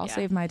 Jail. I'll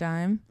save my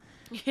dime."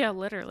 Yeah,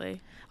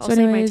 literally. So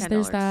anyways,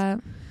 there's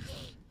that.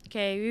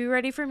 Okay, are you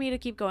ready for me to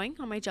keep going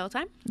on my jail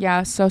time?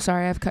 Yeah, so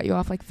sorry. I've cut you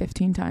off like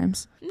 15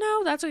 times.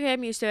 No, that's okay.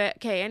 I'm used to it.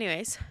 Okay,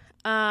 anyways.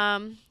 My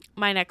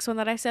next one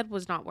that I said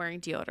was not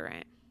wearing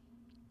deodorant.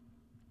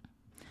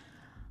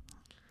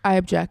 I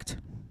object.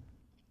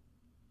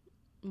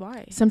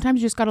 Why? Sometimes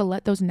you just got to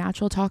let those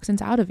natural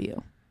toxins out of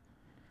you.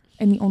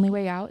 And the only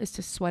way out is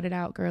to sweat it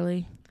out,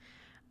 girly.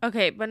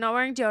 Okay, but not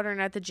wearing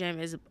deodorant at the gym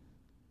is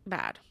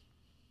bad.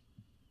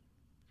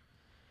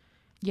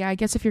 Yeah, I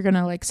guess if you're going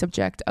to like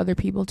subject other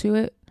people to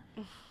it,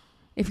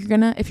 if you're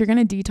going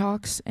to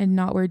detox and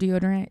not wear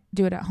deodorant,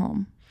 do it at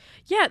home.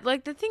 Yeah,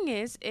 like the thing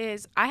is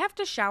I have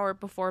to shower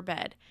before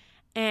bed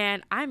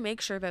and I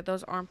make sure that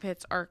those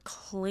armpits are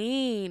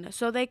clean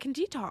so they can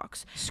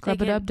detox.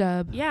 Scrub it up,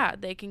 dub. Yeah,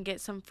 they can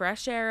get some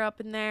fresh air up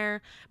in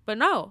there. But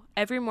no,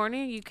 every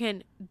morning you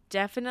can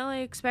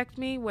definitely expect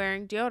me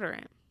wearing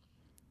deodorant.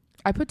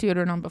 I put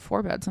deodorant on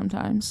before bed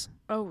sometimes.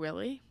 Oh,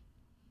 really?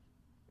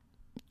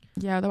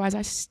 Yeah, otherwise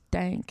I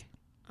stank.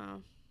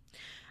 Oh.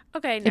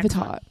 Okay, next if it's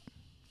one. hot.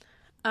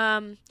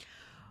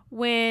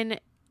 When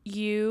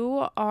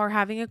you are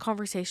having a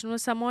conversation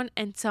with someone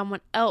and someone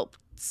else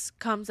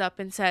comes up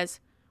and says,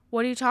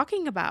 "What are you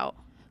talking about?"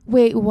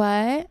 Wait,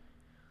 what?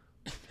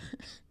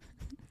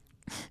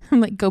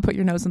 I'm like, go put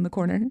your nose in the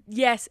corner.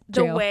 Yes,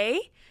 Jail.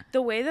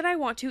 the way that I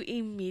want to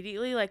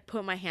immediately like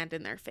put my hand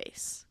in their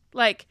face.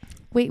 Like,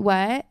 wait,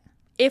 what?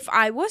 If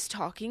I was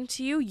talking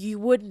to you, you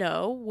would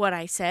know what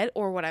I said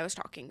or what I was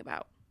talking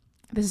about.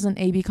 This is an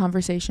AB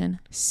conversation.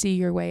 See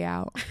your way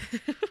out.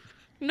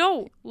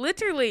 No,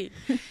 literally.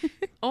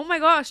 Oh my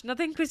gosh,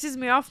 nothing pisses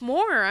me off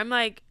more. I'm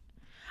like,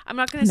 I'm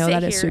not going to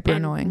sit here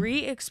and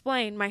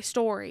re-explain my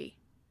story.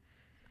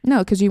 No,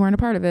 because you weren't a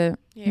part of it.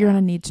 Yeah. You're on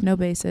a need-to-know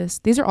basis.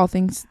 These are all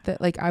things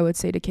that like I would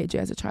say to KJ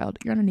as a child.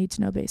 You're on a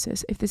need-to-know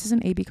basis. If this is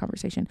an AB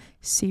conversation,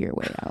 see your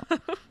way out.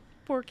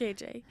 Poor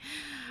KJ.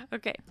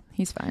 Okay.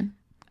 He's fine.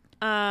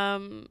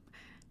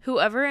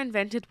 Whoever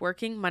invented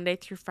working Monday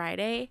through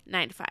Friday,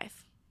 9 to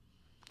 5.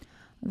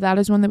 That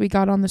is one that we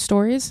got on the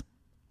stories.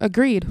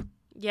 Agreed.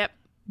 Yep.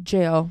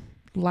 Jail.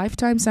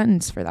 Lifetime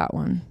sentence for that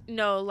one.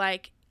 No,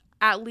 like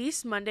at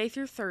least Monday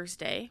through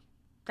Thursday.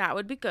 That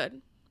would be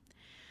good.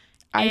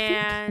 I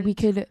think we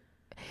could,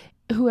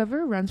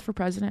 whoever runs for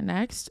president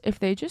next, if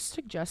they just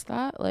suggest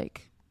that,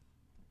 like,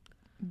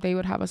 they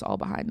would have us all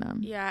behind them.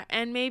 Yeah,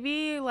 and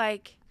maybe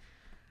like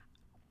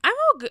I'm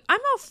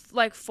all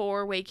like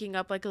for waking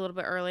up like a little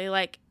bit early,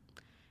 like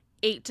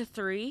 8 to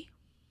 3.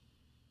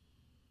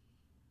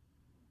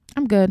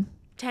 I'm good.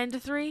 10 to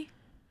 3.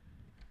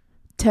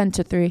 10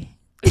 to 3.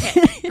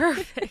 Okay,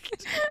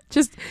 perfect.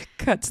 Just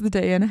cuts the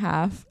day in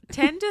half.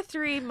 10 to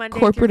 3 Monday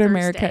Corporate through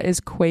America Thursday. is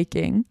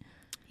quaking.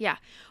 Yeah.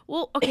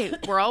 Well, okay,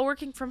 we're all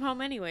working from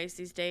home anyways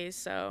these days,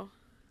 so.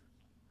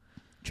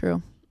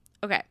 True.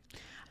 Okay.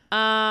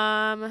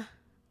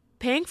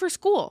 Paying for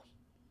school.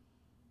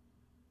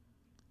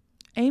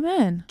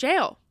 Amen.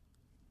 Jail.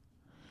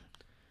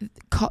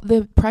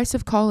 The price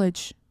of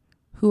college.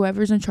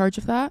 Whoever's in charge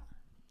of that,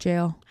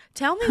 jail.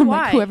 Tell me I'm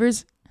why. like,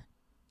 whoever's.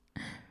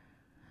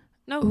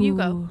 No, you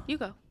go. Ooh. You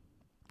go.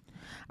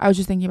 I was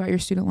just thinking about your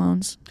student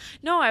loans.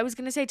 No, I was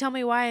going to say, tell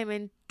me why I'm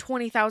in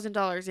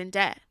 $20,000 in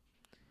debt.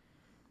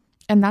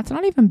 And that's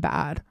not even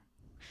bad.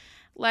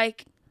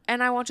 Like,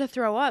 and I want to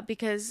throw up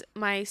because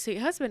my sweet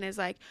husband is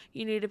like,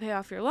 you need to pay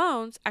off your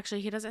loans.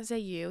 Actually, he doesn't say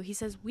you. He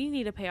says, we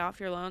need to pay off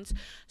your loans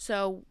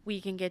so we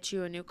can get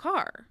you a new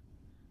car.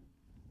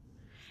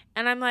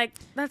 And I'm like,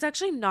 that's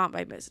actually not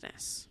my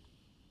business.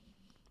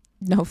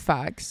 No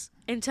facts.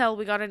 Until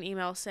we got an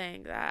email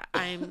saying that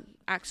I'm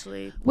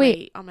actually Wait,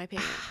 late on my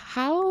payment.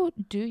 How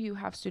do you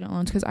have student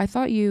loans? Because I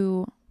thought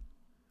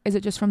is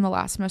it just from the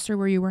last semester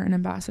where you were an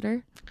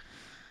ambassador?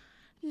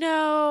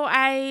 No,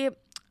 I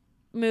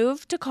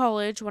moved to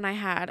college when I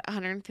had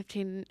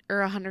 $115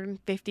 or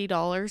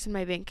 $150 in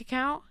my bank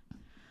account.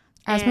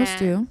 As most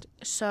do.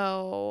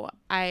 So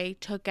I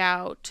took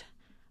out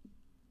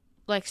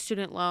like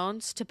student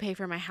loans to pay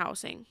for my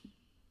housing.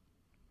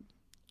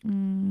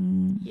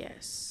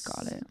 Yes.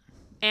 Got it.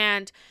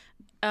 And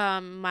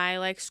my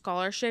like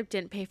scholarship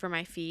didn't pay for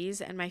my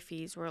fees, and my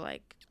fees were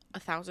like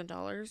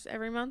 $1,000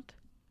 every month.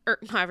 Or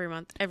not every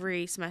month,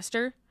 every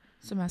semester.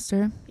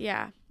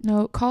 Yeah.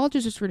 No, college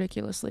is just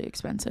ridiculously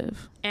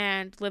expensive.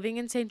 And living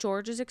in St.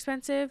 George is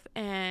expensive,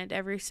 and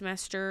every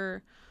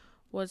semester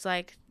was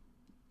like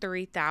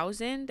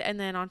 $3,000, and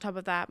then on top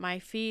of that my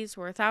fees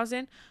were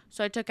 $1,000.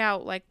 So I took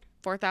out like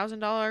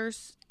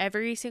 $4,000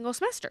 every single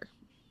semester.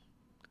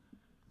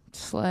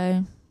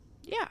 Slay.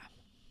 Yeah.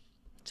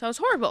 So it's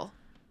horrible.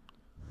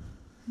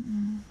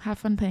 Have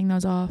fun paying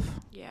those off.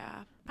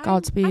 Yeah.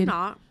 Godspeed. I'm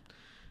not.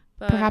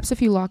 But Perhaps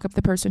if you lock up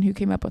the person who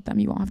came up with them,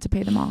 you won't have to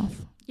pay them off.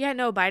 yeah,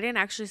 no, Biden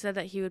actually said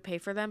that he would pay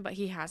for them, but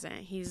he hasn't.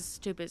 He's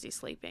too busy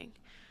sleeping.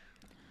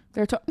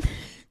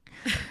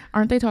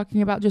 Aren't they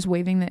talking about just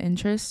waiving the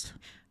interest?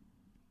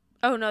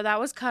 Oh, no, that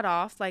was cut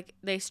off. Like,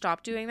 they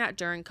stopped doing that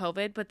during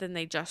COVID, but then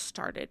they just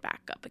started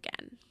back up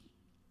again.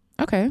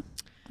 Okay.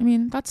 I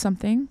mean, that's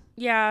something.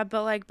 Yeah,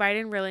 but, like,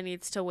 Biden really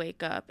needs to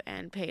wake up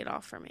and pay it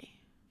off for me.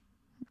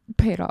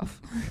 Pay it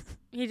off.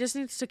 He just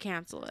needs to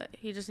cancel it.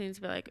 He just needs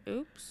to be like,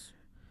 oops.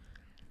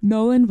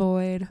 Null and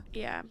void.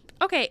 Yeah.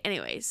 Okay,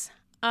 anyways.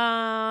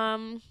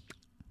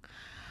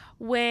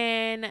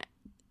 When...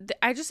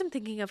 I just am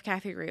thinking of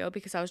Cafe Rio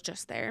because I was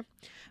just there.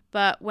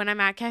 But when I'm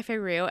at Cafe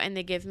Rio and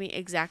they give me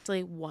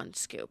exactly 1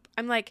 scoop,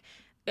 I'm like,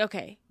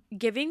 okay,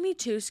 giving me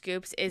 2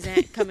 scoops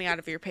isn't coming out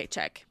of your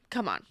paycheck.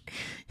 Come on.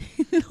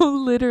 No,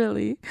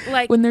 literally.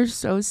 Like, when they're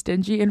so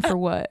stingy, and for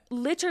what?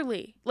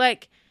 Literally.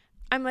 Like,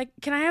 I'm like,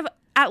 can I have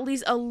at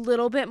least a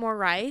little bit more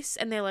rice?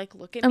 And they like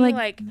look at I'm me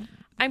like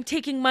I'm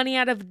taking money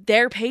out of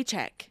their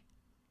paycheck.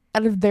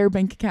 Out of their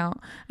bank account.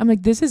 I'm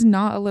like, this is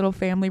not a little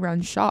family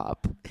run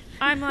shop.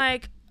 I'm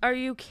like, are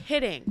you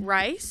kidding?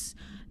 Rice?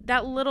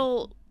 That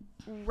little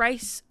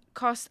rice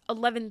costs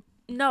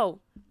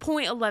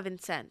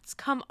 0.11 cents.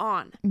 Come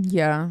on.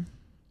 Yeah.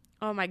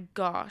 Oh my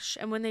gosh.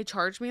 And when they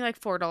charge me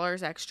like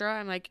 $4 extra,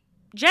 I'm like,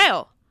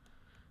 jail.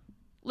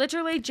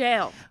 Literally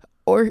jail.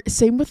 Or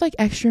same with like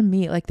extra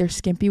meat. Like they're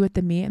skimpy with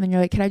the meat, and then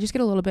you're like, can I just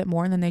get a little bit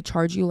more? And then they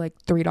charge you like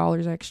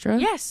 $3 extra.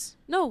 Yes.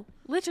 No,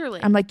 literally.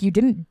 I'm like, you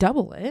didn't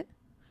double it.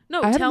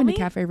 No, I haven't tell been me. to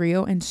Cafe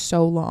Rio in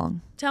so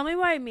long. Tell me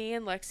why me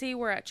and Lexi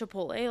were at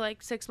Chipotle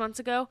like 6 months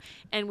ago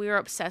and we were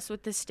obsessed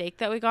with the steak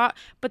that we got,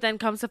 but then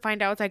comes to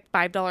find out it's like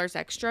 $5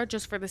 extra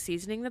just for the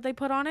seasoning that they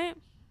put on it.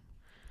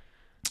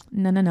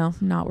 No,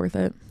 not worth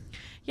it.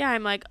 Yeah,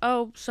 I'm like,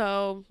 oh,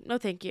 so no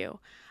thank you.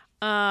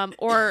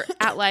 Or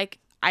at like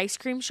ice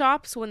cream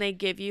shops when they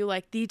give you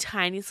like the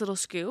tiniest little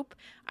scoop,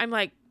 I'm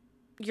like,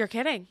 you're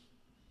kidding.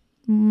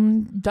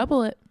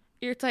 Double it.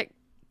 It's like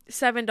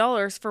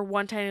 $7 for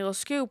one tiny little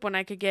scoop when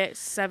I could get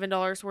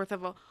 $7 worth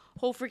of a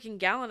whole freaking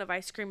gallon of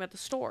ice cream at the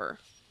store.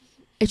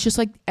 It's just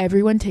like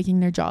everyone taking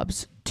their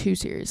jobs too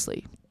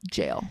seriously.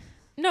 Jail.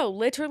 No,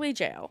 literally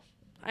jail.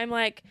 I'm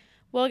like,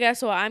 well,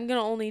 guess what? I'm going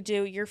to only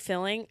do your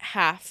filling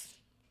half.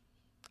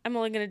 I'm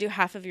only going to do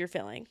half of your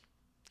filling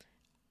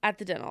at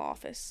the dental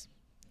office.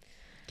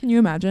 Can you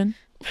imagine?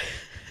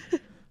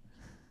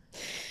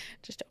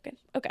 Just joking.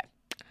 Okay.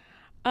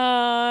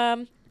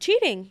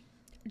 Cheating.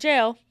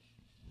 Jail.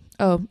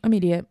 Oh,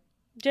 immediate.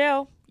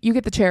 Jail. You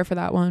get the chair for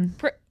that one.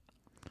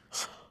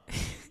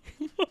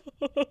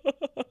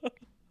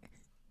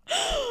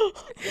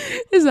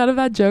 Is that a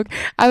bad joke?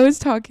 I was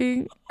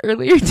talking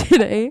earlier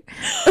today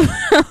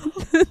about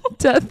the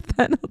death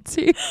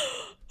penalty.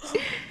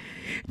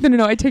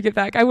 No, I take it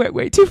back. I went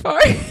way too far.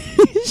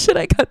 Should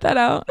I cut that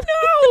out?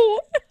 No.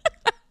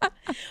 But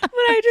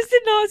I just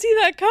did not see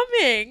that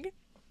coming.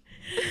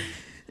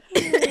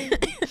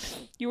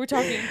 You were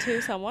talking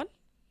to someone?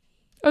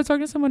 I was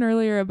talking to someone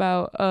earlier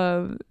about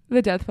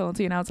the death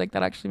penalty, and I was like,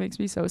 that actually makes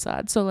me so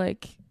sad. So,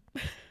 like,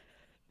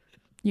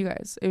 you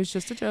guys, it was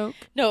just a joke.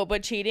 No,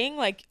 but cheating,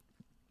 like,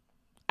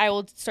 I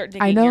will start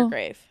digging your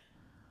grave.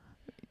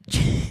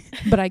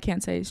 But I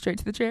can't say straight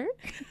to the chair.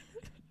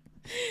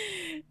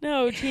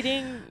 No,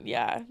 cheating,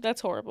 yeah, that's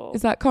horrible.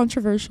 Is that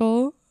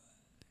controversial?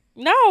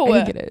 No.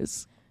 I think it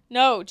is.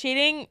 No,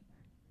 cheating,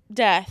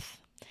 death.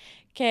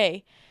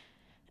 Okay.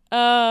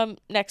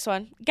 Next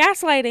one.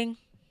 Gaslighting.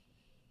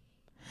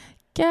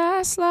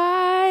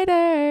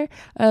 Gaslighter.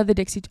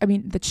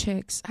 The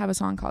Chicks have a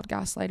song called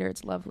Gaslighter.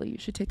 It's lovely. You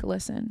should take a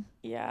listen.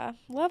 Yeah,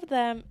 love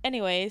them.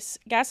 Anyways,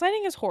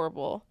 gaslighting is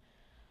horrible.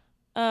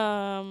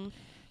 Have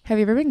you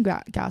ever been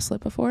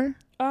gaslit before?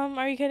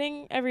 Are you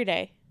kidding? Every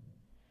day.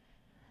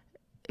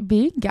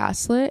 Being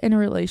gaslit in a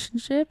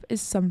relationship is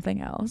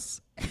something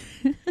else.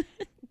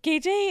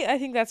 KJ, I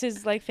think that's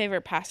his like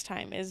favorite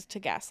pastime is to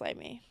gaslight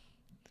me.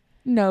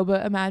 No,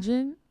 but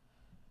imagine,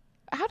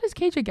 how does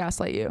KJ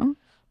gaslight you?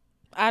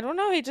 I don't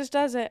know. He just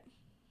does it.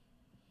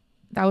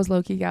 That was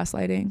low-key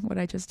gaslighting, what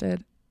I just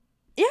did.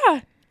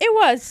 Yeah, it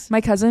was.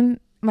 My cousin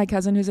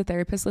who's a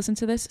therapist listened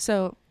to this.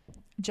 So,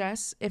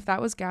 Jess, if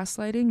that was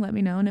gaslighting, let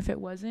me know. And if it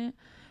wasn't,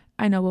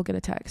 I know we'll get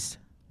a text.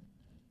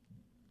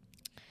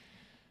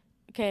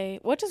 Okay,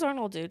 what does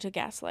Arnold do to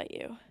gaslight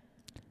you?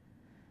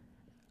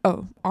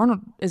 Oh,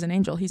 Arnold is an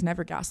angel. He's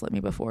never gaslit me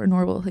before,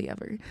 nor will he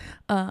ever.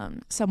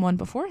 Someone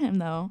before him,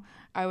 though,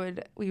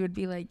 we would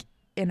be like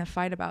in a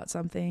fight about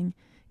something,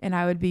 and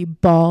I would be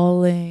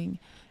bawling,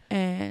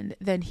 and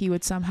then he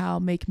would somehow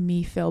make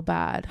me feel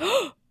bad.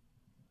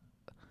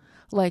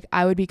 Like,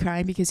 I would be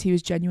crying because he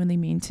was genuinely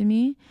mean to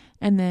me,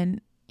 and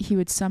then he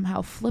would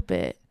somehow flip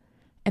it,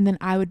 and then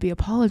I would be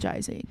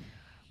apologizing.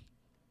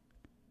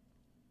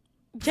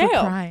 Jail. For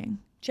crying.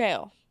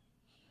 Jail.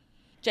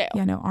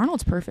 Yeah, no,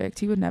 Arnold's perfect.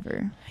 He would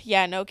never.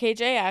 Yeah, no,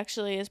 KJ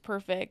actually is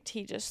perfect.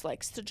 He just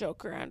likes to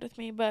joke around with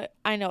me, but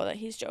I know that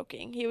he's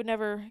joking. He would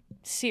never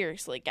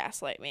seriously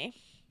gaslight me.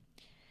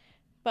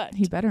 But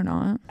he better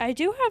not. I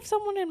do have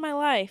someone in my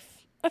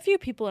life, a few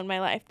people in my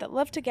life that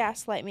love to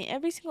gaslight me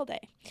every single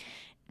day.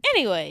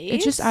 Anyways.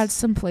 It just adds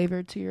some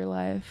flavor to your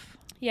life.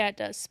 Yeah, it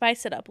does.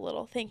 Spice it up a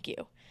little. Thank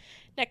you.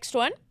 Next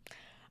one.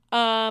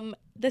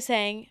 The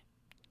saying,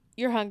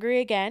 you're hungry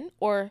again,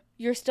 or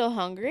you're still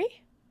hungry.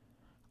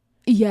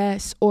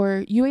 Yes,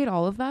 or you ate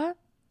all of that?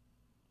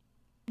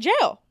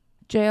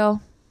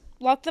 Jail.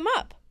 Lock them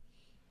up.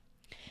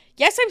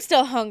 Yes, I'm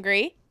still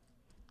hungry.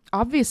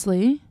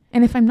 Obviously.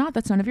 And if I'm not,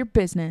 that's none of your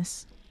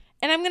business.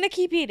 And I'm going to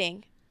keep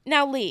eating.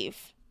 Now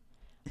leave.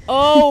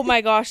 Oh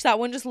my gosh, that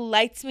one just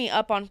lights me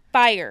up on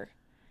fire.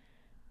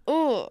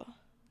 Ooh.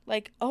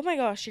 Like, oh my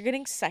gosh, you're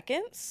getting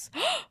seconds?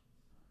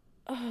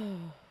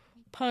 Oh,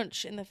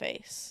 punch in the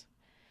face.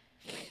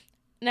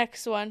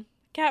 Next one.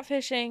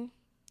 Catfishing.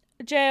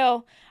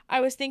 Jail. I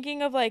was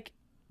thinking of like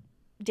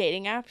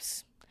dating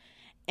apps,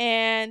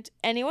 and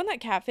anyone that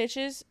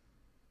catfishes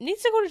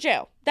needs to go to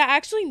jail. That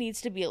actually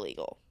needs to be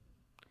illegal.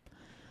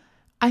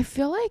 I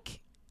feel like,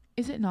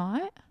 is it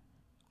not?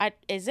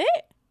 Is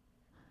it?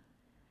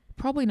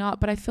 Probably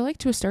not, but I feel like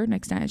to a certain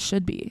extent it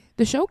should be.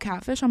 The show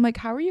Catfish, I'm like,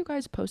 how are you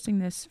guys posting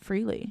this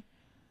freely?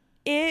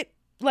 It,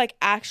 like,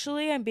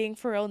 actually, I'm being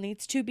for real,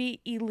 needs to be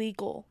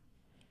illegal.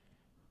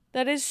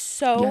 That is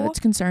so... Yeah, that's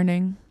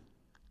concerning.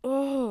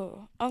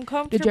 Oh,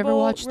 uncomfortable. Did you ever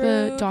watch rude.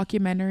 the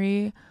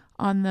documentary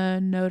on the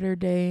Notre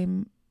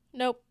Dame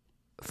Nope.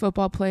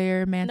 football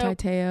player, Manti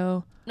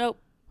Te'o? Nope.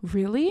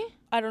 Really?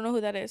 I don't know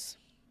who that is.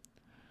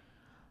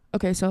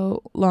 Okay,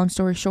 so long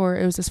story short,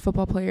 it was this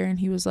football player,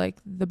 and he was like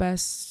the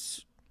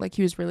best, like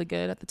he was really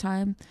good at the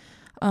time.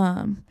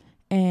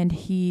 And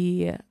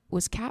he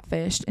was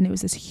catfished, and it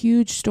was this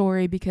huge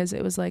story because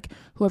it was like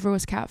whoever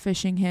was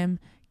catfishing him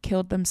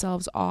killed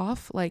themselves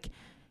off, like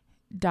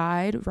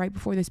died right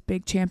before this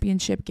big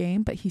championship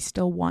game, but he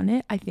still won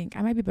it. I think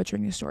I might be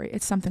butchering the story.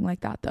 It's something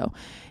like that though.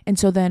 And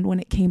so then when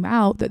it came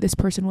out that this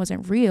person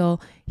wasn't real,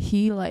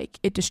 he like,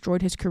 it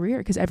destroyed his career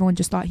because everyone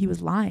just thought he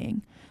was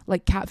lying.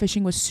 Like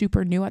catfishing was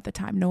super new at the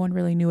time. No one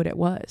really knew what it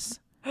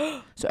was.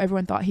 So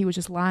everyone thought he was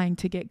just lying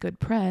to get good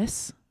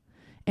press.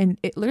 And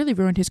it literally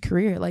ruined his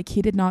career. Like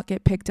he did not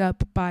get picked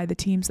up by the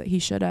teams that he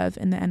should have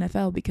in the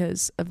NFL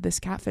because of this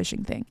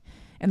catfishing thing.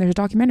 And there's a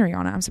documentary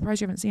on it. I'm surprised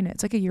you haven't seen it.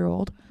 It's like a year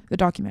old, the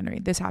documentary.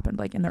 This happened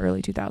like in the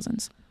early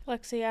 2000s.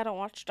 Lexi, I don't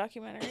watch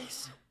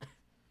documentaries.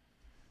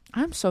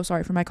 I'm so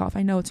sorry for my cough.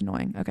 I know it's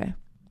annoying. Okay.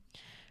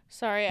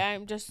 Sorry,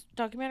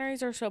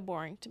 documentaries are so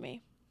boring to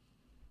me.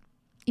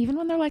 Even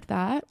when they're like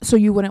that. So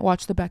you wouldn't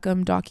watch the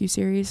Beckham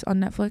docuseries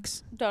on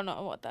Netflix? Don't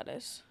know what that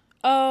is.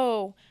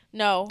 Oh,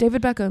 no.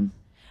 David Beckham.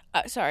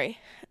 Sorry.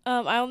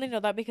 I only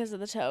know that because of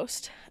the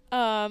toast.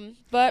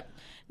 But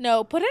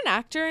no, put an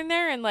actor in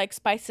there and like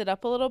spice it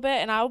up a little bit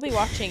and I'll be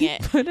watching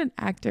it. Put an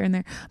actor in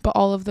there. But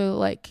all of the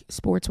like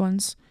sports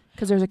ones.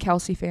 Because there's a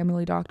Kelsey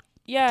family doc.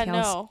 Yeah,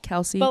 no.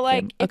 Kelsey. But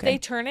like if they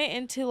turn it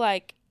into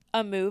like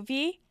a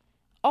movie,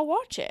 I'll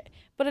watch it.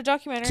 But a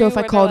documentary. So if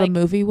I call it a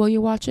movie, will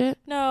you watch it?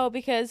 No,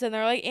 because then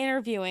they're like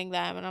interviewing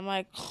them and I'm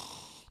like,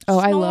 oh,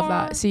 I love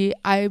that. See,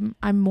 I'm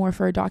more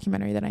for a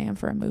documentary than I am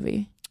for a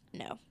movie.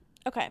 No.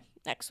 Okay,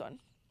 next one.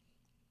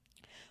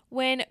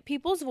 When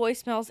people's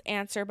voicemails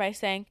answer by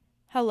saying,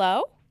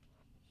 hello?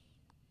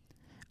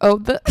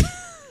 Oh,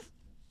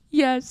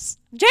 yes.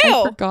 Jail!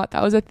 I forgot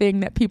that was a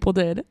thing that people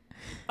did.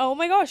 Oh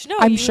my gosh, no.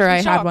 I'm sure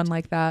I had one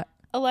like that.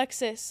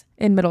 Alexis.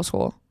 In middle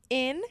school.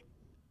 In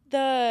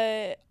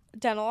the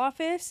dental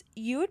office,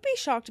 you would be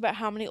shocked about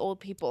how many old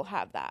people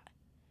have that.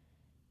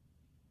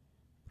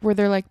 Were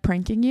they like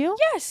pranking you?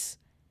 Yes.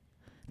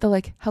 They're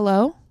like,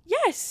 hello?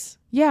 Yes.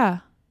 Yeah.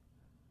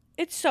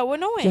 It's so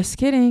annoying. Just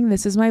kidding.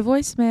 This is my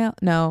voicemail.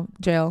 No,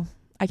 jail.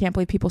 I can't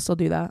believe people still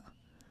do that.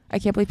 I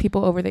can't believe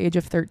people over the age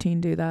of 13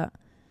 do that.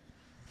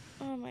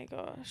 Oh my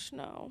gosh,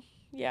 no.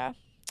 Yeah.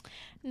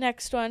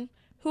 Next one.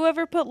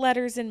 Whoever put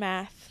letters in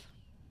math.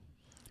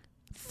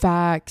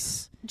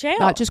 Facts. Jail.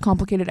 That just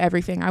complicated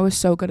everything. I was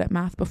so good at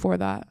math before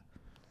that.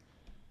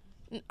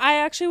 I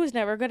actually was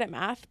never good at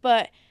math,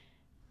 but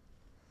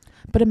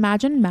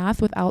imagine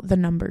math without the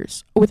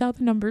numbers. Without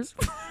the numbers.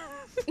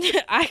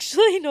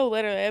 Actually, no,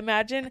 literally.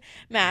 Imagine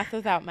math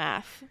without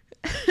math.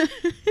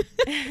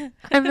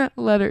 I meant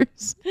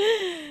letters.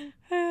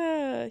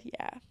 Yeah.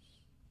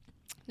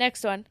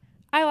 Next one.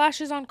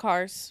 Eyelashes on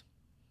cars.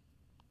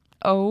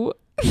 Oh.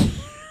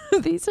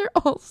 These are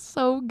all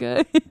so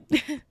good.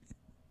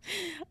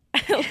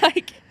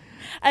 Like,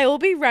 I will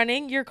be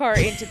running your car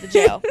into the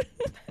jail.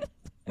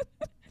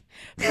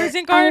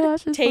 Prison card,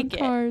 Eyelashes take on it.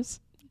 Cars.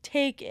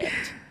 Take it.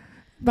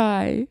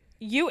 Bye.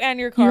 You and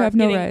your car You have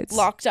no getting rights.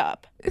 locked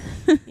up.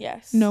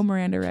 Yes. No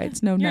Miranda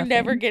rights. No, You're nothing.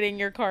 never getting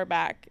your car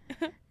back.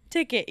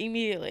 Ticket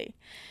immediately.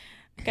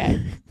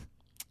 Okay.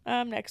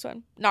 Next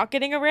one. Not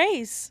getting a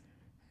raise.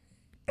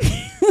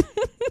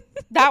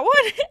 That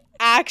one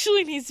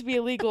actually needs to be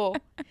illegal.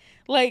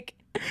 Like,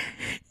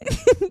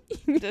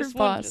 this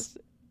boss.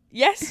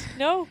 Yes.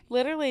 No.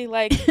 Literally.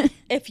 Like,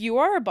 if you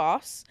are a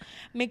boss,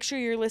 make sure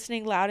you're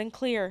listening loud and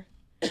clear.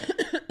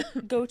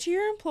 Go to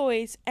your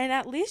employees and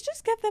at least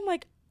just get them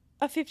like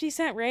a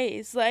 50-cent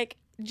raise. Like,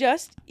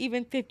 just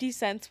even 50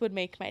 cents would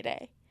make my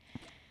day.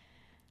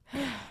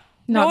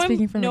 Not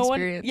speaking from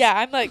experience. Yeah,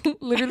 I'm like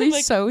literally I'm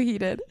like, so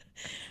heated.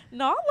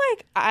 Not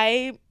like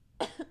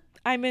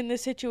I'm in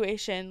this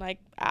situation like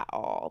at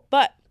all.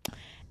 But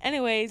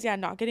anyways, yeah,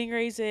 not getting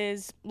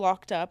raises,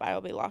 locked up. I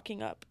will be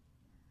locking up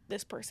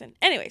this person.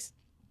 Anyways,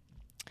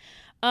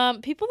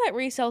 people that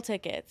resell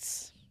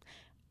tickets.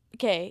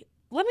 Okay,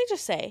 let me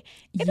just say,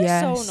 it is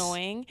so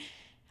annoying.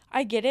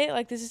 I get it.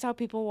 Like, this is how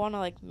people want to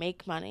like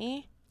make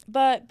money.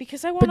 But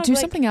because I want to But do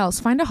something else.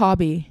 Find a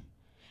hobby.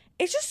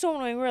 It's just so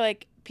annoying where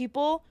like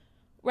people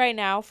right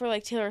now for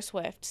like Taylor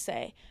Swift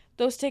say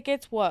those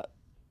tickets, how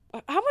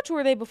much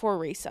were they before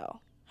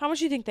resale? How much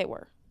do you think they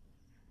were?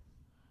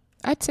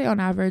 I'd say on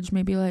average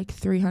maybe like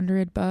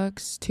 $300,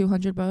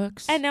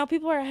 $200. And now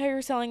people are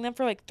here selling them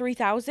for like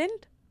 $3,000.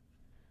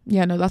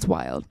 Yeah, no, that's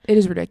wild. It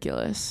is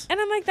ridiculous. And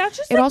I'm like, that's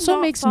just it like, also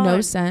not makes fun. no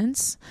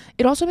sense.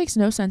 It also makes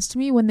no sense to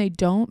me when they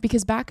don't,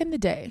 because back in the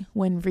day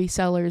when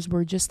resellers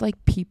were just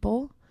like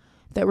people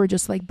that were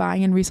just like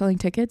buying and reselling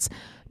tickets,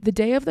 the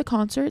day of the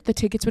concert, the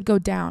tickets would go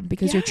down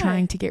because you're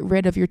trying to get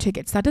rid of your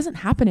tickets. That doesn't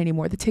happen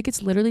anymore. The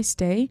tickets literally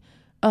stay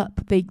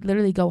up. They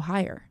literally go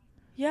higher.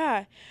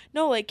 Yeah.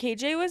 No, like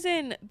KJ was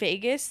in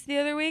Vegas the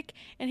other week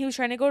and he was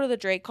trying to go to the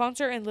Drake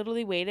concert and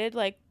literally waited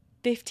like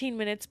 15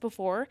 minutes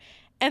before,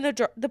 and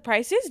the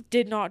prices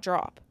did not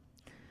drop.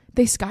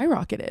 They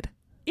skyrocketed.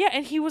 Yeah,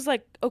 and he was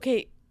like,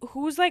 okay,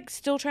 who's like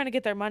still trying to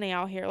get their money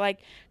out here?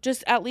 Like,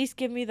 just at least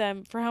give me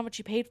them for how much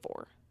you paid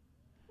for.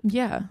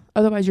 Yeah.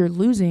 Otherwise you're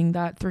losing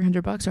that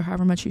 $300 or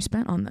however much you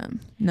spent on them.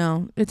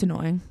 No, it's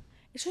annoying.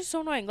 It's just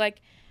so annoying. Like,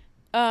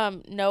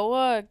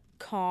 Noah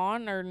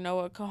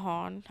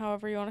Kahan,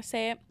 however you want to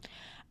say it.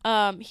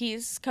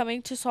 He's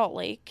coming to Salt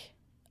Lake.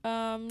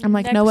 I'm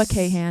like Noah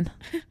Kahan.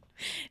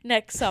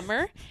 Next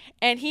summer,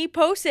 and he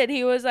posted,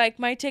 he was like,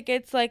 my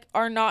tickets like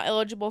are not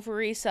eligible for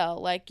resale.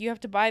 Like, you have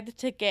to buy the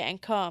ticket and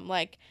come.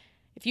 Like,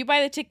 if you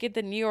buy the ticket,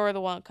 then you are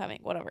the one coming.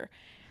 Whatever.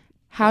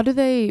 How do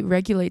they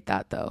regulate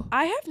that though?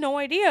 I have no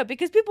idea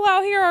because people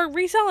out here are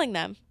reselling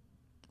them.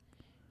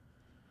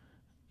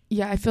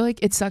 Yeah, I feel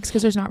like it sucks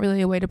because there's not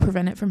really a way to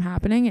prevent it from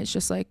happening. It's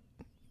just like,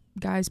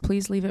 guys,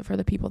 please leave it for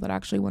the people that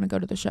actually want to go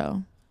to the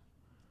show.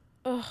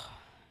 Ugh.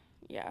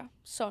 Yeah,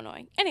 so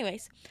annoying.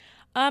 Anyways,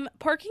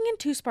 parking in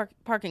two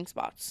parking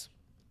spots.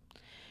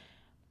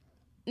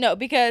 No,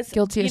 because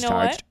Guilty as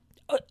charged.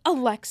 What?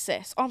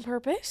 Alexis, on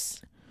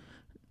purpose?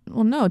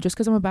 Well, no, just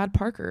because I'm a bad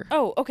parker.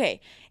 Oh,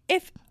 okay.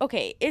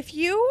 If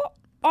you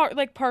are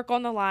like park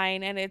on the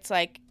line and it's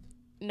like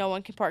no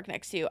one can park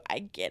next to you, I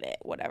get it.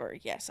 Whatever.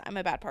 Yes, I'm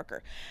a bad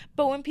parker.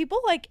 But when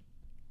people like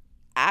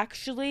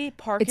actually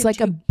park, It's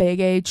like a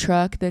big A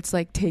truck that's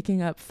like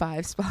taking up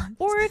 5 spots.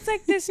 or it's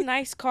like this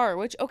nice car,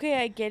 which,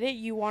 okay, I get it.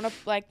 You want to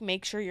like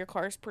make sure your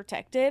car is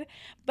protected.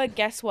 But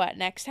guess what?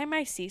 Next time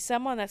I see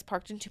someone that's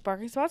parked in 2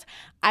 parking spots,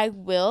 I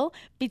will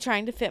be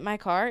trying to fit my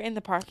car in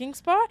the parking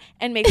spot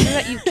and make sure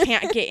that you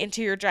can't get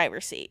into your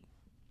driver's seat.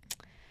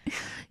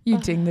 You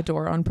ding the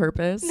door on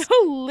purpose.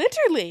 No,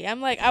 literally.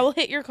 I'm like, I will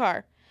hit your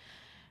car.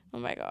 Oh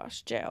my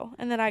gosh, jail.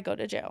 And then I go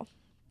to jail.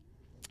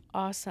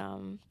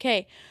 Awesome.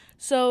 Okay,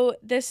 so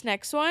this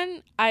next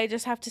one, I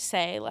just have to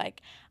say,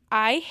 like,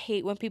 I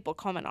hate when people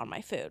comment on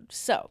my food.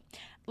 So,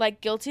 like,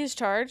 guilty as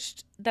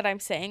charged that I'm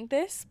saying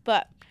this,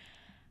 but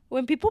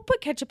when people put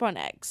ketchup on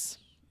eggs.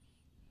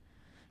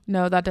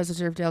 No, that does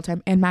deserve jail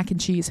time. And mac and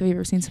cheese. Have you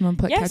ever seen someone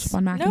put ketchup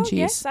on mac and cheese?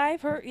 Yes,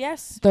 I've heard.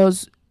 Yes.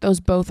 Those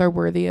both are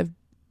worthy of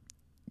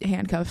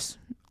handcuffs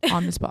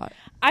on the spot.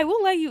 I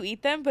will let you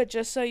eat them, but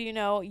just so you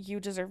know, you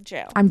deserve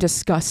jail. I'm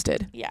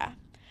disgusted. Yeah.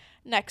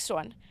 Next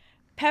one.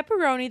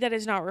 Pepperoni that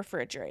is not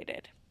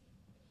refrigerated.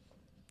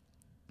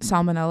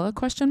 Salmonella,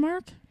 question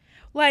mark?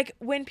 Like,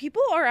 when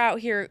people are out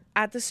here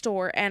at the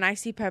store and I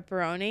see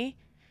pepperoni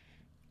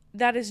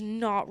that is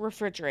not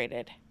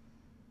refrigerated.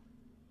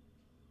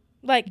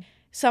 Like,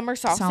 summer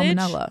sausage.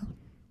 Salmonella.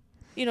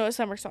 You know what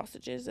summer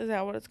sausage is? Is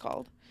that what it's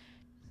called?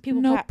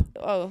 People Nope.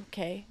 Oh,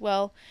 okay.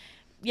 Well,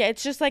 yeah,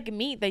 it's just like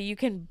meat that you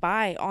can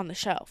buy on the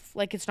shelf.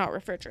 Like, it's not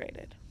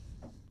refrigerated.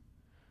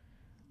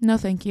 No,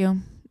 thank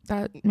you.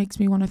 That makes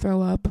me want to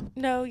throw up.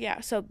 No,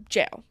 yeah. So,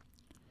 jail.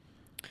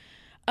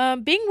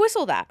 Being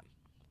whistled at.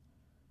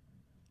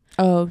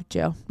 Oh,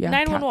 jail. Yeah.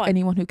 911.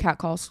 Anyone who cat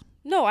calls.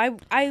 No, I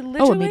Oh,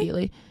 literally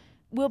immediately.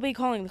 will be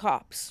calling the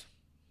cops.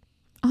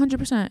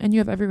 100%. And you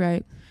have every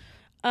right.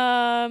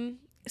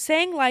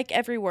 Saying like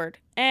every word.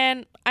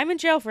 And I'm in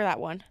jail for that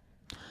one.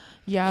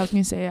 Yeah, I was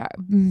going to say,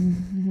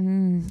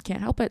 can't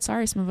help it.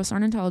 Sorry, some of us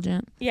aren't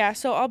intelligent. Yeah,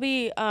 so I'll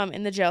be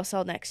in the jail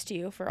cell next to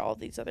you for all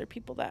these other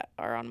people that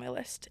are on my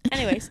list.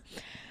 Anyways,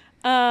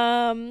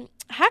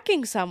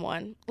 hacking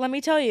someone, let me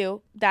tell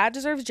you, that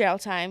deserves jail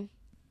time.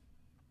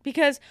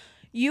 Because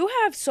you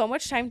have so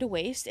much time to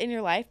waste in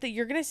your life that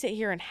you're going to sit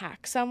here and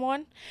hack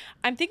someone.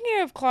 I'm thinking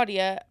of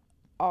Claudia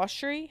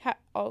Oshry.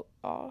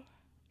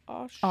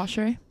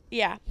 Oshry?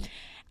 Yeah,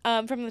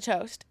 from The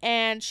Toast.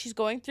 And she's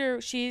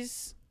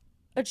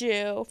a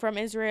Jew from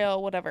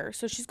Israel, whatever.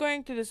 So she's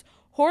going through this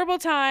horrible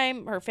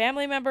time, her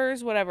family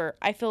members, whatever.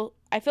 I feel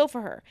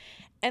for her.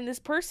 And this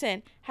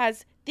person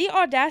has the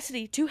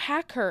audacity to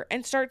hack her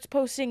and starts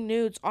posting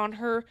nudes on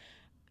her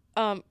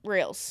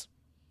Reels.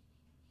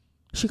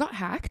 She got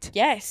hacked?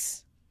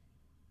 Yes.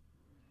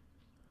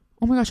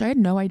 Oh my gosh, I had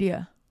no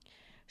idea.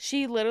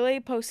 She literally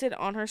posted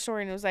on her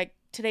story and it was like,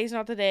 today's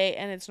not the day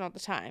and it's not the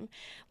time.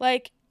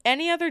 Like,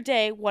 any other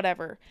day,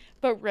 whatever.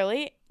 But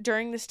really,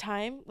 during this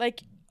time,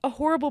 like, a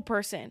horrible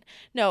person.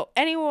 No,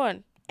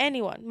 anyone.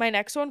 My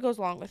next one goes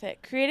along with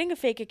it. Creating a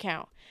fake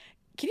account.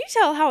 Can you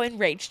tell how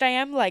enraged I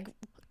am? Like,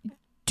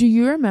 do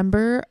you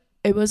remember,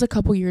 it was a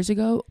couple years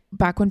ago,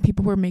 back when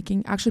people were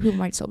making, actually people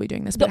might still be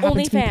doing this, but it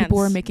happened to me, people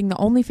were making the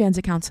OnlyFans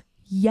accounts.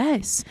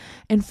 Yes.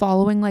 And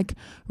following like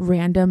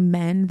random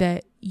men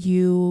that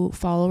you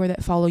follow or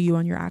that follow you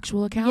on your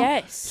actual account.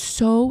 Yes.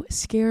 So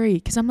scary.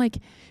 Because I'm like,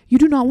 you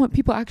do not want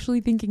people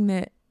actually thinking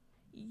that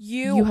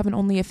you have an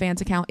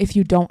OnlyFans account if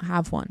you don't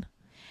have one.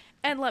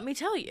 And let me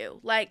tell you,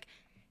 like,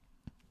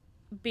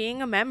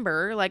 being a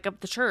member, like, of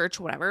the church,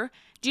 whatever,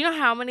 do you know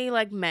how many,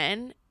 like,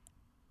 men...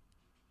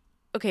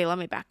 Okay, let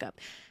me back up.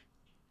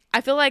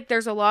 I feel like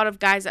there's a lot of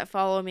guys that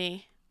follow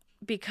me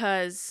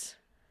because...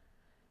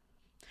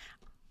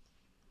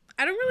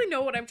 I don't really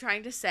know what I'm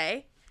trying to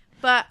say,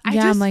 but I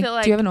just feel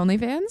like... do you have an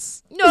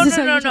OnlyFans?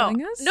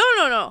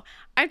 No.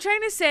 I'm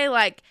trying to say,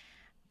 like,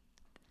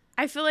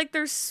 I feel like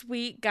there's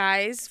sweet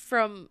guys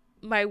from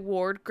my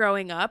ward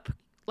growing up,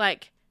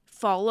 like...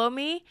 follow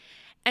me,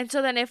 and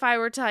so then if I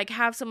were to like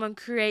have someone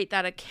create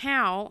that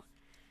account,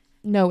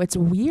 no, it's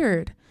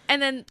weird,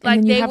 and then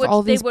like and then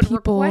they would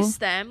request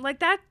them, like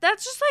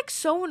that's just like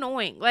so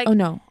annoying. Like, oh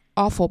no,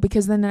 awful.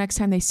 Because then the next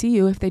time they see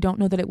you, if they don't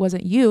know that it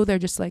wasn't you, they're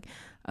just like,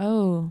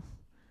 oh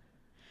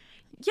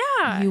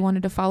yeah, you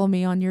wanted to follow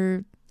me on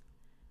your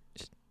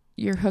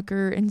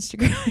hooker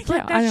Instagram.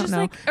 Yeah, I don't know.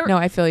 Like, no,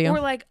 I feel you.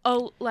 Or like,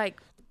 oh, like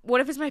what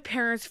if it's my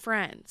parents'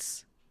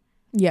 friends?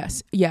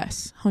 Yes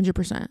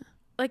 100%.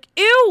 Like,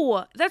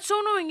 ew, that's so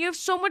annoying. You have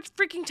so much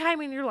freaking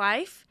time in your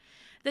life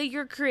that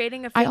you're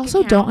creating a fake I also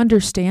account. don't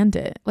understand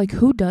it. Like,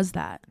 who does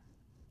that?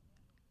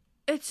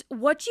 It's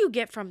what do you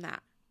get from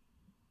that?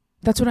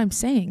 That's what I'm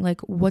saying.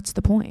 Like, what's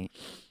the point?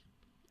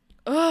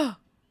 Ugh.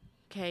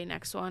 Okay,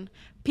 next one.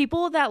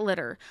 People that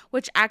litter,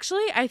 which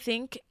actually I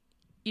think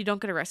you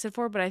don't get arrested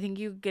for, but I think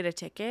you get a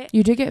ticket.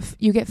 You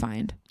get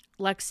fined.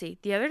 Lexi,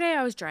 the other day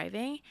I was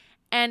driving,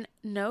 and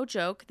no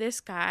joke,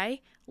 this guy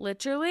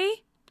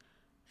literally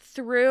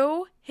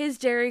threw his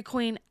Dairy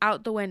Queen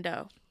out the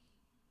window.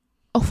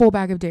 A full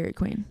bag of Dairy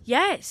Queen.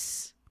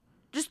 Yes.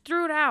 Just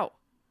threw it out.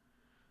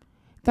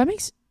 That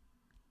makes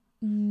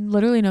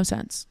literally no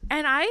sense.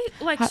 And I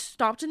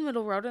stopped in the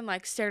middle road and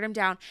stared him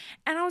down.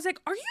 And I was like,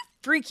 are you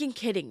freaking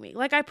kidding me?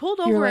 I pulled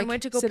over and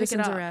went to go pick it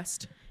up.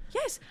 Arrest.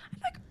 Yes. I'm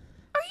like,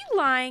 are you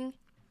lying?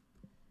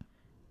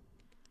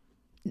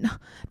 No,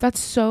 that's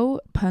so,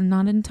 pun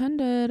not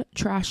intended,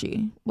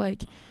 trashy.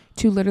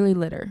 To literally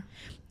litter.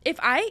 If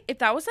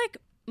that was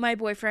my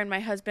boyfriend, my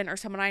husband, or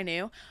someone I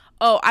knew,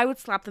 I would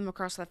slap them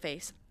across the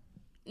face.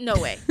 No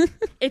way.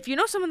 If you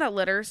know someone that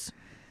litters,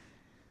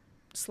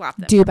 slap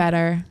them. Do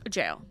better.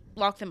 Jail.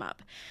 Lock them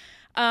up.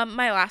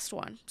 My last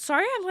one.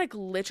 Sorry, I'm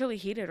literally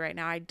heated right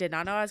now. I did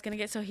not know I was going to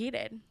get so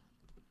heated.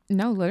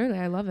 No, literally,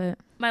 I love it.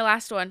 My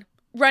last one.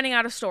 Running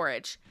out of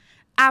storage.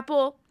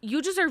 Apple,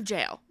 you deserve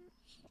jail.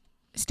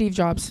 Steve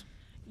Jobs.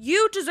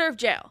 You deserve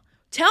jail.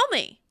 Tell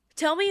me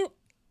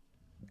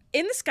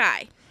in the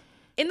sky,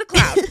 in the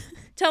cloud.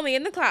 Tell me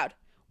in the cloud.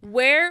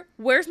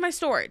 Where's my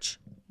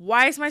storage?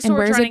 Why is my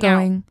storage running out?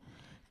 And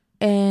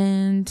where's it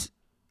going? And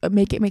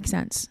make it make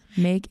sense.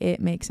 Make it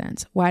make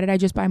sense. Why did I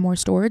just buy more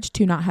storage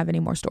to not have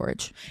any more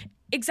storage?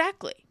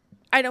 Exactly.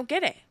 I don't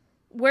get it.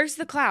 Where's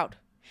the cloud?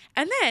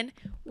 And then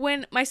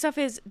when my stuff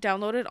is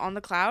downloaded on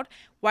the cloud,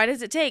 why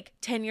does it take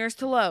 10 years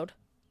to load?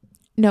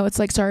 No, it's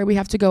sorry, we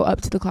have to go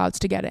up to the clouds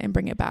to get it and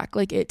bring it back.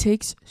 It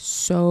takes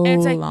so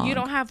and it's long. You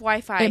don't have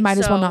Wi-Fi. It might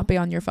as well not be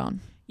on your phone.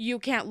 You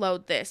can't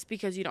load this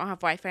because you don't have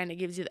Wi-Fi, and it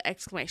gives you the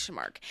exclamation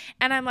mark.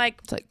 And I'm like,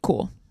 it's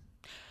cool.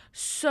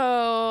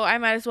 So I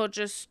might as well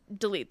just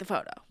delete the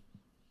photo.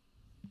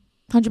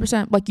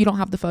 100%. You don't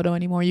have the photo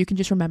anymore. You can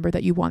just remember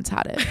that you once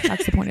had it.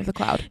 That's the point of the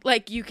cloud.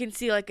 You can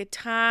see a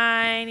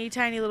tiny,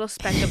 tiny little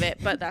speck of it,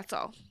 but that's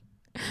all.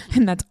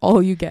 And that's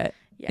all you get.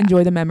 Yeah.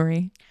 Enjoy the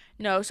memory.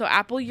 No, so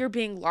Apple, you're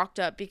being locked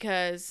up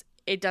because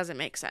it doesn't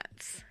make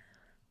sense.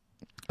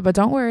 But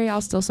don't worry,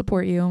 I'll still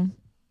support you.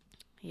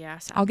 Yeah,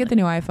 sadly. I'll get the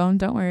new iPhone.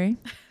 Don't worry.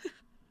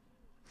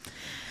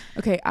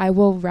 Okay, I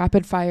will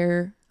rapid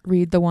fire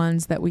read the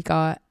ones that we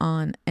got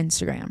on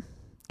Instagram.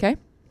 Okay?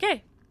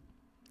 Okay.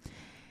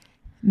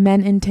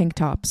 Men in tank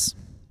tops.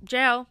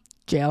 Jail.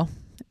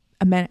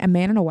 A man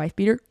and a wife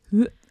beater.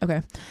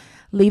 Okay.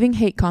 Leaving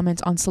hate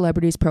comments on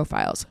celebrities'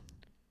 profiles.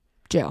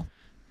 Jail.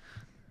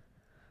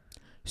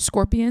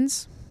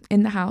 Scorpions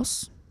in the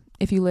house.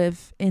 If you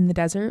live in the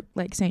desert,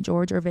 like St.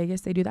 George or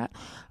Vegas, they do that.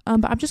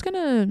 But I'm just going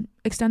to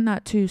extend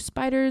that to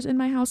spiders in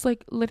my house.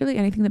 Literally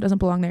anything that doesn't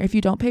belong there. If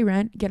you don't pay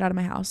rent, get out of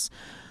my house.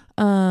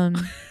 I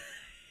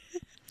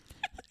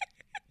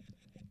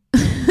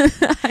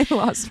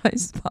lost my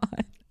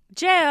spot.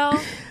 Jail.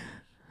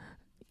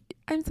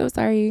 I'm so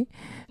sorry.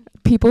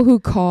 People who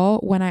call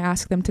when I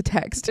ask them to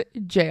text.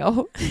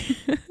 Jail.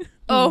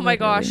 Oh my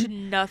gosh,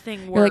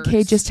 nothing worse. You're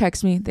hey, just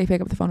text me. They pick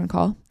up the phone and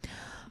call.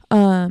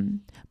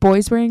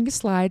 Boys wearing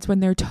slides when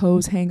their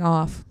toes hang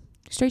off.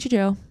 Straight to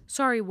jail.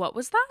 Sorry, what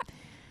was that?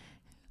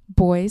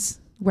 Boys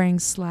wearing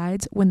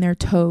slides when their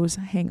toes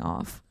hang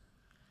off.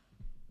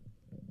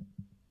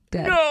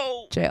 Dead.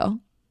 No. Jail.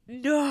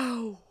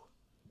 No.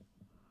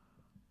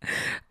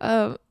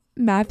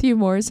 Matthew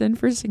Morrison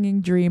for singing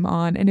Dream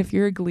On. And if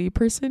you're a Glee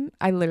person,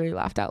 I literally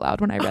laughed out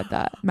loud when I read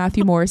that.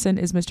 Matthew Morrison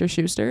is Mr.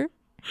 Schuster.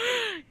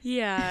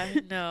 Yeah,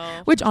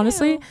 no. Which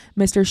honestly,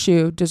 Mr.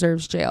 Shu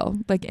deserves jail.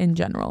 In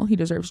general, he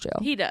deserves jail.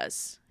 He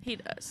does.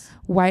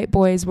 White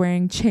boys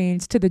wearing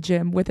chains to the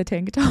gym with a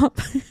tank top.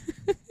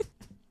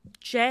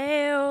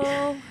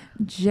 Jail.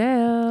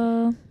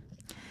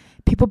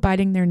 People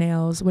biting their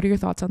nails. What are your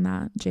thoughts on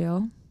that?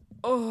 Jail.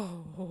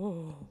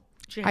 Oh.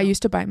 Jail. I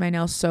used to bite my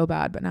nails so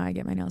bad, but now I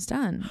get my nails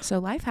done. So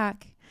life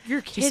hack.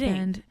 You're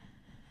kidding.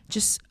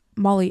 Just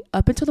Molly,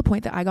 up until the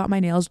point that I got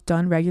my nails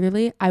done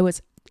regularly, I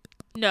was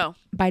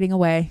biting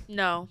away.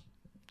 No.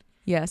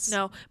 Yes.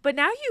 No. But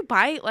now you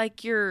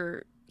bite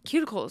your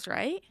cuticles,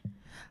 right?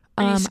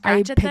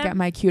 I pick at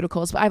my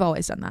cuticles, but I've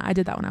always done that. I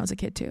did that when I was a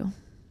kid too.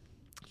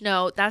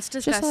 No, that's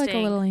disgusting. Just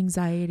a little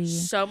anxiety.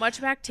 So much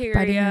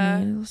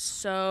bacteria.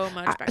 So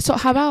much bacteria. So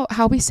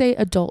how we say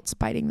adults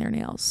biting their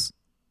nails?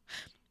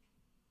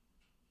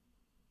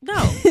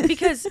 No,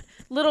 because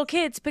little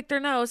kids pick their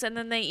nose and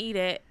then they eat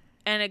it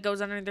and it goes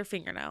under their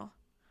fingernail.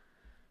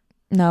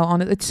 No,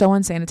 it's so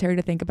unsanitary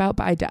to think about,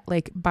 but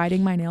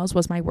biting my nails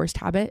was my worst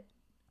habit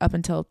up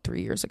until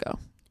 3 years ago.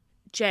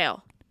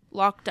 Jail.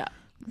 Locked up.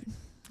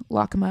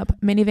 Lock them up.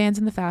 Minivans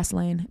in the fast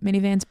lane.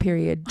 Minivans,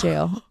 period.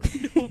 Jail.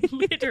 No,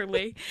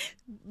 literally.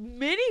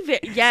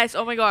 Yes.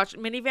 Oh my gosh.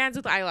 Minivans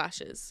with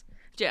eyelashes.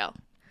 Jail.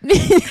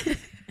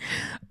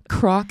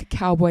 Croc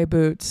cowboy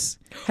boots.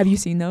 Have you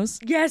seen those?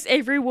 Yes,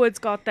 Avery Woods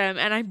got them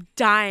and I'm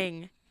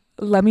dying.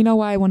 Let me know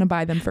why I want to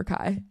buy them for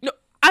Kai. No,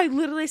 I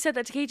literally said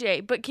that to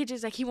KJ, but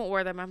KJ's he won't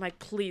wear them. I'm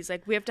please,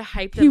 we have to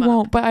hype them up. He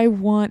won't, but I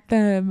want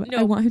them. No,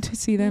 I want him to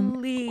see them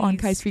on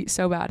Kai's feet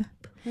so bad.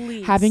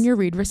 Please. Having your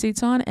read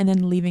receipts on and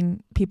then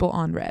leaving people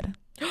on red.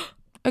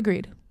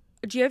 Agreed.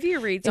 Do you have your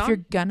reads on? If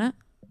you're gonna.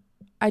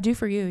 I do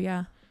for you,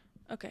 yeah.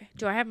 Okay.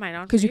 Do I have mine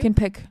on? Because you can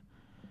pick.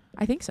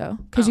 I think so.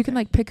 Because you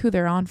can pick who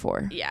they're on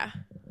for. Yeah.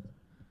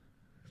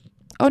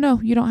 Oh no,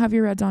 you don't have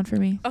your reds on for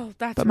me. Oh,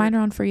 that's But mine are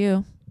on for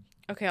you.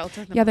 Okay, I'll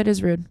turn them Yeah, on. that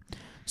is rude.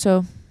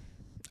 So,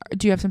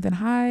 do you have something to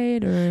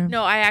hide or?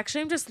 No, I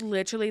actually am just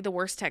literally the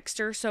worst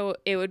texter, so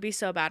it would be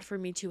so bad for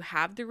me to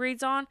have the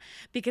reads on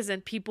because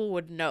then people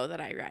would know that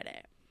I read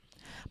it.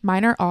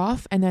 Mine are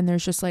off, and then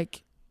there's just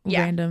like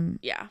Yeah. random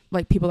Yeah.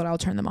 like people that I'll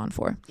turn them on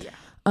for. Yeah.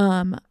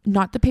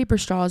 Not the paper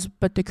straws,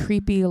 but the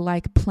creepy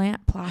like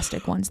plant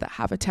plastic ones that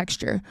have a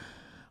texture.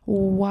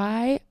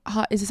 Why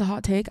is this a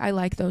hot take? I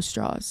like those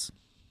straws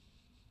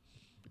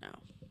No.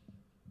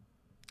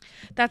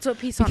 That's what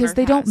Peace on because Earth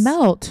they don't has.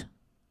 melt.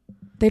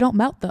 They don't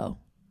melt though.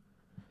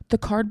 The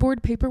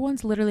cardboard paper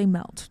ones literally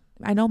melt.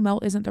 I know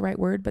melt isn't the right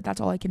word, but that's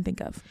all I can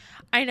think of.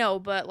 I know,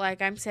 but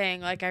like I'm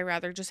saying, like I'd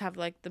rather just have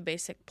like the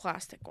basic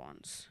plastic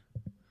ones.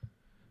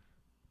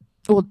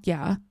 Well,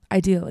 yeah,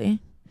 ideally.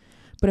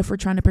 But if we're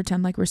trying to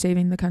pretend like we're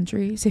saving the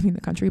country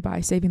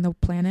by saving the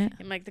planet,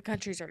 And like the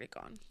country's already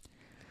gone.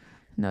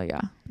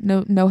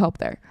 no help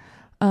there.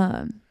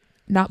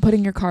 Not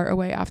putting your cart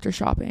away after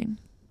shopping.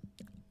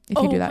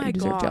 If you do that, you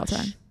deserve jail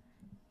time.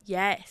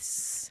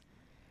 Yes.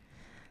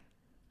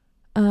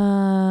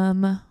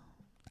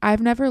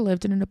 I've never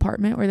lived in an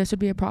apartment where this would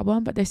be a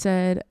problem, but they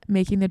said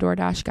making the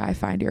DoorDash guy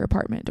find your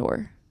apartment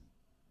door.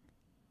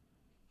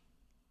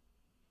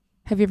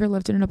 Have you ever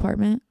lived in an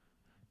apartment?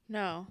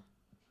 No.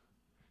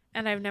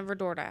 And I've never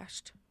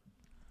DoorDashed.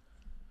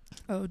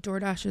 Oh,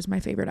 DoorDash is my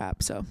favorite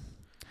app, so.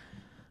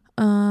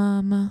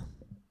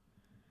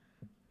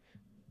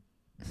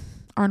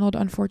 Arnold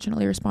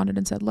unfortunately responded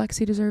and said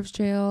Lexi deserves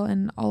jail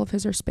and all of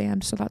his are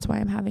spammed, so that's why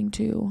I'm having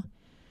to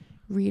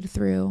read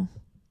through.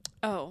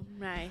 Oh,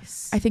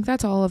 nice. I think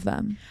that's all of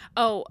them.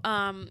 Oh,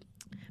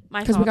 my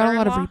because we got a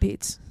lot of father-in-law-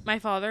 repeats. My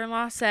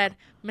father-in-law said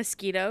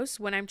mosquitoes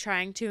when I'm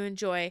trying to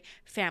enjoy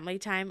family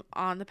time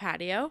on the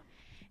patio.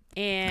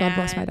 And God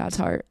bless my dad's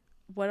heart.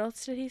 What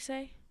else did he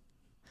say?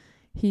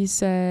 He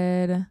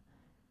said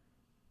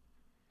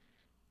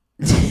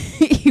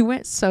he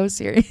went so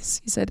serious.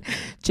 He said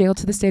jail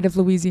to the state of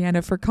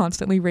Louisiana for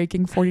constantly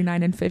raking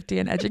 49 and 50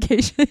 in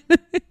education.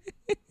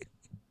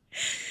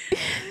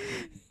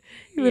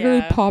 He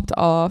literally popped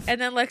off. And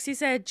then Lexi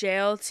said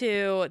jail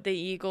to the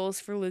Eagles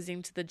for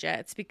losing to the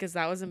Jets because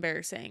that was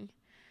embarrassing.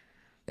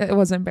 It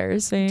was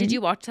embarrassing. Did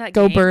you watch that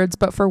Go game? Birds,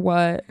 but for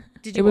what?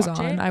 Did you It was watch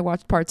on. it? I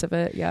watched parts of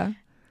it, yeah.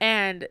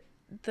 And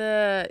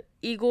the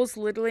Eagles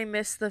literally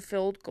missed the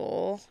field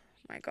goal.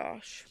 My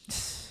gosh.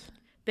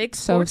 Big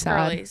So sports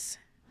sad. girlies.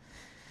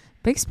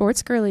 Big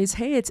sports girlies.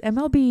 Hey, it's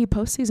MLB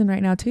postseason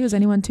right now too. Is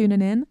anyone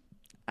tuning in?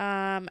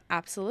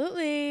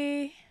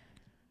 Absolutely.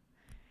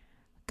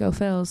 Go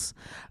Phils.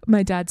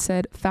 My dad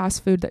said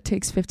fast food that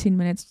takes 15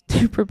 minutes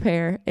to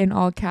prepare, in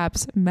all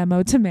caps,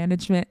 memo to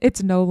management.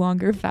 It's no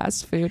longer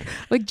fast food.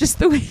 Like just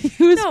the way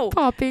he was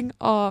popping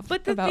off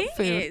But the about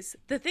thing food.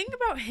 the thing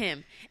about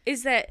him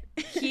is that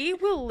he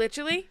will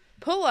literally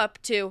pull up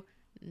to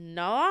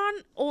not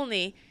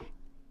only,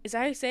 is that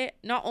how you say it?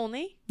 Not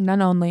only? None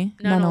only.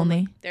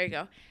 There you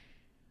go.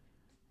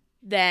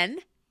 Then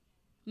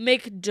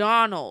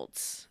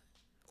McDonald's.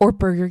 Or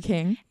Burger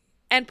King.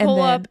 And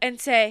pull up and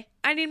say,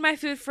 I need my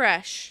food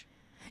fresh.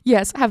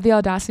 Yes, have the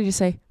audacity to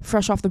say,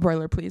 fresh off the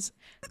broiler, please.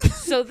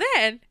 So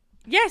then,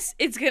 yes,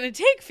 it's going to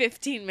take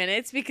 15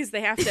 minutes because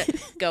they have to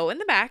go in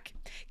the back,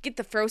 get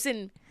the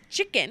frozen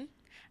chicken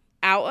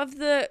out of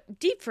the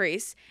deep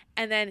freeze,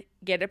 and then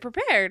get it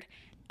prepared,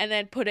 and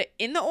then put it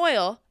in the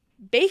oil,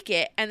 bake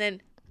it, and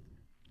then,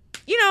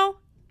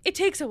 it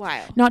takes a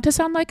while. Not to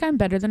sound like I'm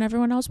better than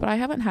everyone else, but I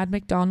haven't had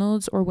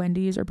McDonald's or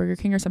Wendy's or Burger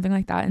King or something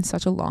like that in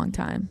such a long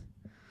time.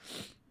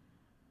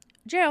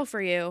 Jail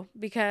for you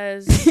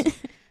because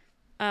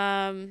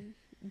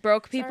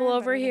broke people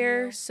over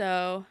here.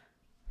 So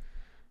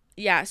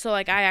yeah, so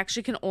like I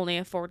actually can only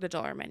afford the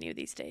dollar menu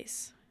these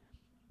days.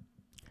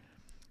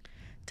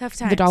 Tough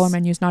times. The dollar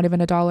menu is not even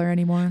 $1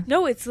 anymore.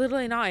 No, it's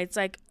literally not. It's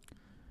like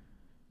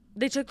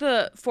they took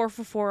the 4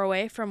 for $4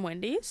 away from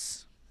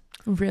Wendy's.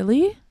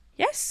 Really?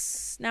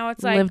 Yes. Now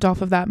it's like lived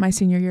off of that my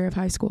senior year of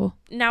high school.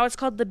 Now it's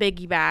called the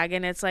Biggie Bag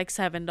and it's like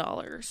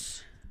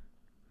 $7.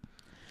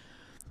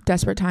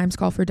 Desperate times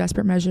call for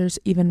desperate measures.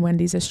 Even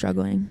Wendy's is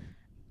struggling.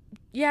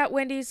 Yeah,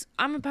 Wendy's,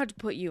 I'm about to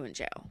put you in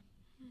jail.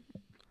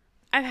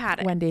 I've had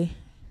it. Wendy.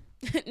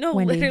 No,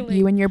 Wendy, literally.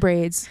 you and your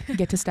braids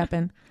get to step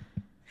in.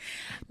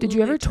 Did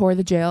you ever tour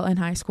the jail in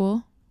high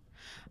school?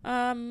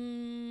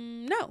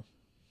 No.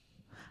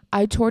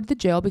 I toured the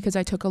jail because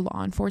I took a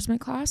law enforcement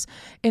class,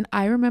 and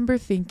I remember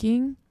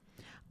thinking,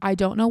 I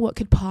don't know what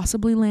could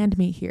possibly land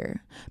me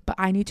here, but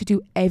I need to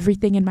do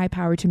everything in my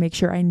power to make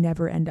sure I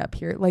never end up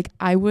here. Like,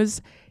 I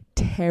was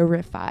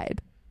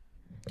terrified.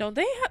 Don't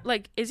they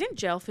isn't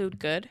jail food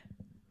good?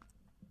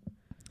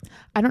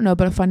 I don't know,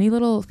 but a funny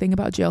little thing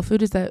about jail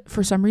food is that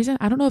for some reason,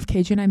 I don't know if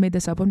KJ and I made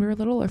this up when we were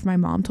little or if my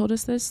mom told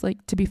us this,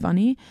 like, to be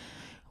funny.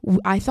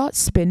 I thought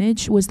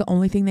spinach was the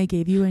only thing they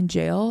gave you in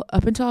jail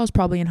up until I was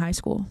probably in high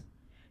school.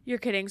 You're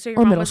kidding. So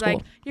your mom was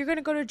like, you're going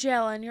to go to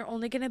jail and you're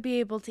only going to be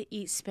able to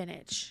eat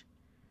spinach.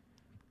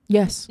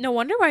 Yes. No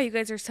wonder why you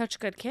guys are such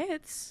good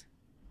kids.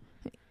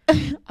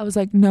 I was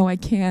like, no, I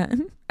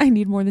can't. I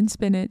need more than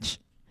spinach.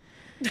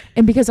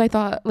 And because I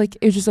thought like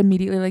it was just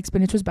immediately like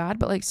spinach was bad,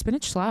 but like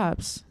spinach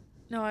slaps.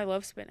 No, I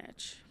love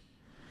spinach.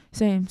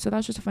 Same. So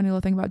that's just a funny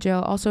little thing about jail.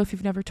 Also, if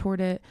you've never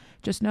toured it,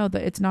 just know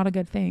that it's not a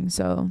good thing.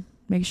 So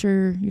make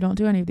sure you don't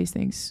do any of these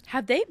things.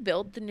 Have they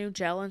built the new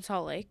jail in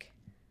Salt Lake?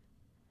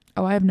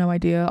 Oh, I have no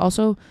idea.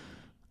 Also,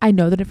 I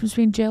know the difference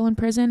between jail and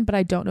prison, but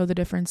I don't know the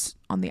difference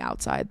on the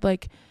outside.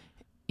 Like,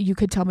 you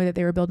could tell me that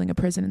they were building a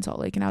prison in Salt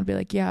Lake, and I would be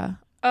like, yeah,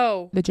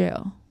 Oh, the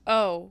jail.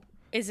 oh,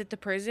 is it the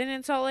prison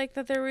in Salt Lake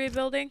that they're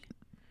rebuilding?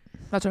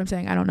 That's what I'm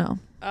saying. I don't know.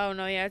 Oh,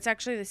 no, yeah, it's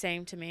actually the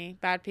same to me.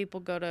 Bad people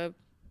go to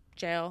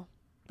jail.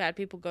 Bad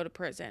people go to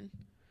prison.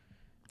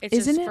 It's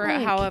Isn't just it for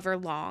like- however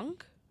long.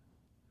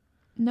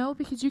 No,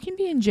 because you can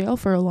be in jail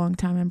for a long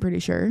time, I'm pretty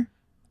sure.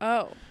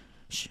 Oh.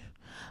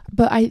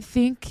 But I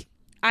think...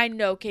 I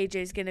know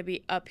KJ's going to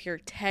be up here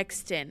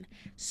texting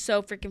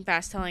so freaking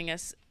fast telling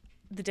us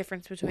the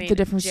difference between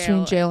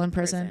jail and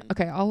prison.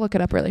 Okay, I'll look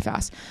it up really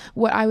fast.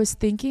 What I was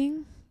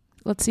thinking...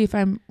 Let's see if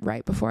I'm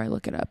right before I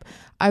look it up.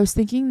 I was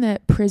thinking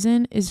that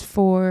prison is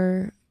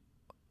for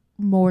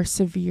more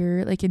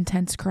severe, like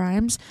intense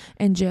crimes,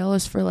 and jail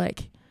is for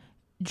like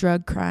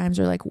drug crimes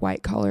or like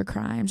white collar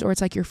crimes, or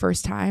it's like your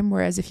first time,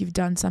 whereas if you've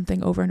done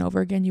something over and over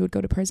again, you would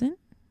go to prison.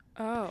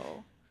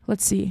 Oh.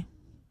 Let's see.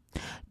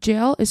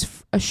 Jail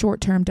is a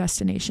short-term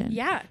destination.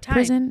 Yeah, time.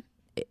 Prison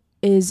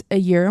is a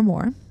year or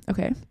more.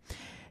 Okay.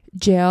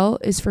 Jail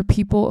is for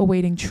people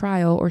awaiting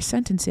trial or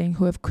sentencing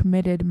who have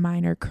committed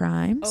minor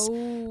crimes.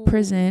 Oh.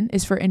 Prison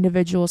is for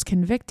individuals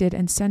convicted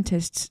and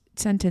sentenced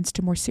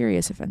to more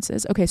serious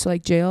offenses. Okay, so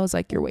like jail is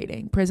like you're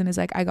waiting. Prison is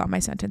like I got my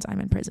sentence,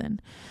 I'm in prison.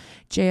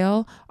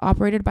 Jail,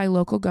 operated by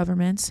local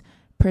governments.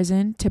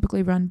 Prison,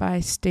 typically run by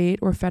state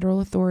or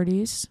federal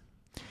authorities.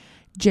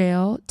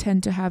 Jail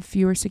tend to have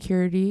fewer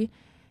security.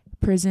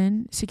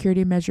 Prison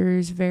security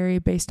measures vary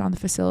based on the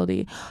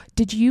facility.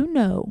 Did you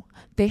know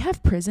they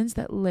have prisons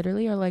that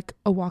literally are like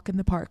a walk in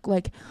the park?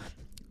 Like,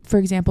 for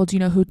example, do you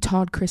know who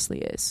Todd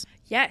Chrisley is?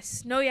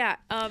 Yes. No, yeah.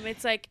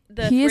 It's like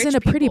the He is rich in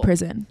a pretty people.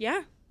 prison.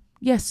 Yeah.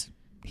 Yes.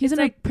 He's It's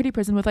in like- a pretty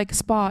prison with like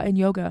spa and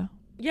yoga.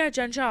 Yeah,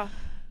 Jen Shaw.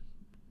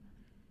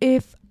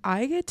 If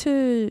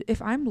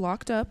I'm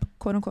locked up,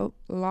 quote unquote,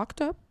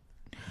 locked up,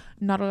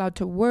 not allowed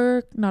to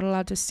work, not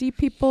allowed to see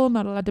people,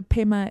 not allowed to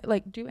pay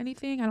do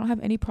anything. I don't have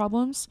any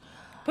problems.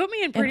 Put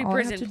me in pretty all I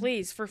have prison, to-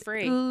 please, for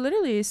free.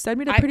 Literally, send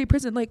me to I- pretty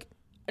prison. Like,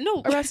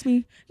 No, arrest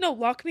me. no,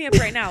 lock me up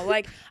right now.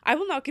 Like, I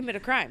will not commit a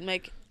crime.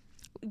 Like,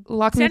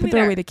 Lock me Send up and me throw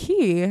there. away the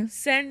key.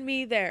 send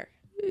me there.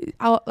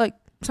 I'll, like,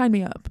 sign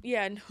me up.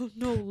 Yeah,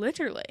 no,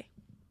 literally.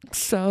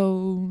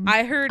 So,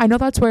 I heard I know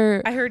that's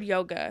where,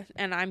 yoga,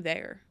 and I'm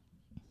there.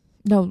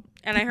 no,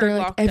 And I heard they're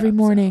like locked every up,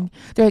 morning.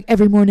 They're like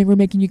every morning we're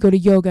making you go to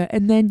yoga,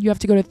 and then you have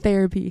to go to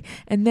therapy,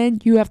 and then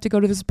you have to go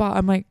to the spa.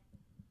 I'm like,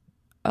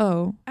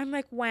 oh, So. I'm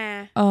like,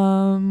 wah.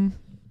 I'm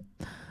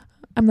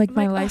like I'm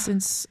my like, ugh,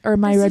 license or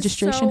my this is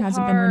registration so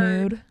hasn't hard. been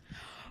renewed.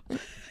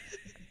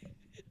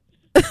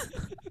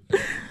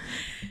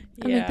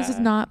 I'm like, this is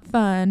not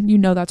fun. You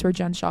know that's where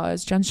Jen Shaw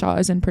is. Jen Shaw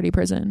is in pretty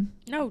prison.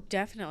 No,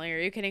 definitely. Are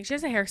you kidding? She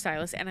has a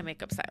hairstylist and a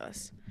makeup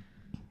stylist.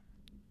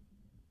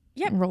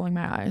 Yep. I'm rolling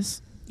my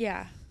eyes.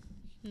 Yeah.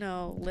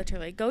 No,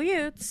 literally. Go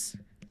Utes.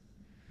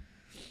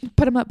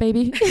 Put them up,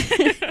 baby.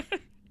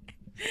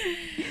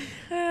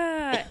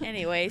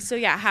 Anyway, so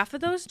yeah, half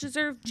of those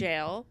deserve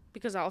jail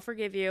because I'll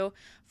forgive you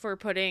for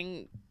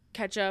putting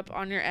ketchup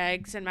on your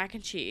eggs and mac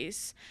and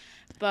cheese.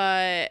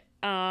 But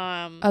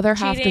Other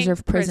half cheating,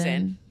 deserve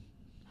prison.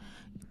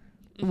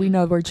 We Mhm.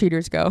 know where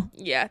cheaters go.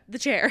 Yeah, the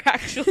chair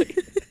actually.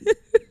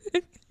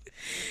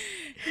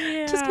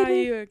 Yeah, Just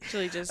kidding. you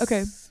actually just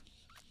Okay.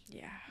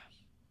 Yeah.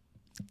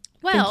 Thank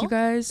Well, you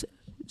guys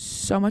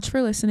so much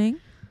for listening.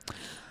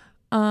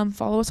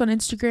 Follow us on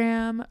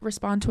Instagram.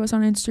 Respond to us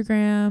on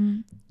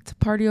Instagram. It's a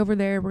party over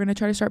there. We're going to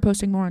try to start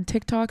posting more on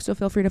TikTok, so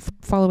feel free to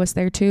follow us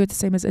there too. It's the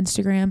same as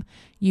Instagram,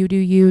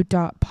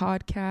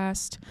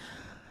 youdou.podcast.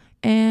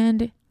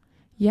 And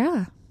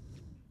yeah,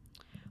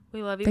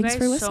 we love you Thanks guys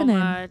for so listening.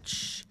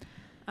 much.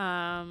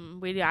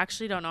 We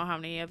actually don't know how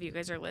many of you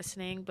guys are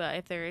listening, but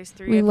if there is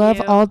 3 we of love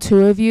you, all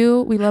 2 of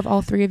you. We love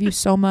all 3 of you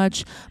so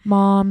much.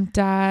 Mom,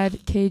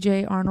 Dad,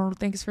 KJ, Arnold,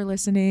 thanks for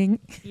listening.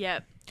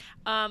 Yep.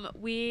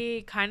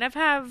 We kind of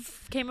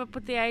came up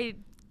with the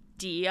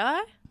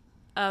idea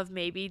of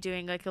maybe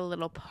doing like a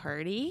little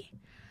party.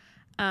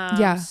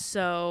 Yeah.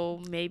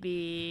 So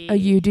maybe A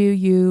you do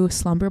you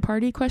slumber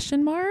party ?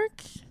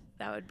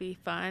 that would be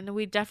fun.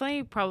 We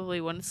definitely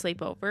probably wouldn't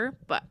sleep over,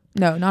 but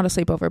No, not a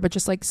sleepover, but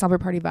just like slumber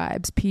party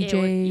vibes. it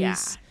PJs. would, yeah.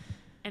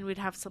 And we'd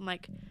have some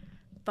like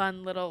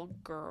fun little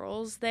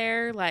girls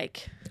there,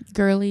 like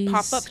Girlies.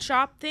 pop-up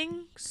shop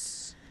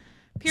things.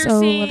 So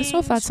let us know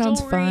if that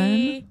sounds fun.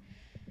 jewelry.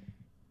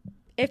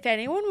 If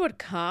anyone would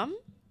come,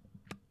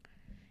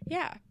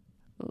 yeah.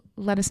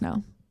 Let us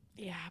know.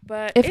 Yeah,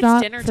 but If it's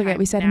not, dinner forget time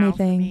we said now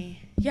for anything. me.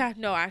 Yeah,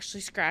 no,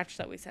 actually scratch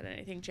that we said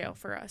anything. Jail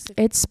for us.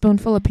 It's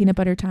spoonful of peanut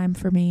butter time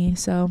for me,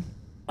 so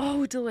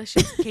Oh,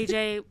 delicious.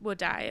 KJ would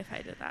die if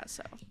I did that,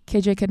 so.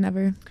 KJ could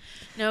never.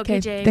 No, Okay,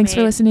 KJ thanks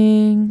for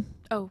listening.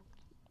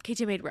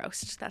 KJ made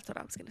roast. That's what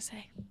I was going to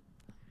say.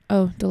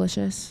 Oh,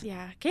 delicious.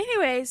 Yeah. Okay,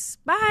 anyways,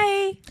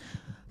 bye.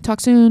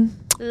 Talk soon.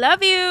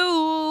 Love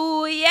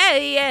you. Yeah,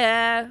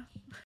 yeah.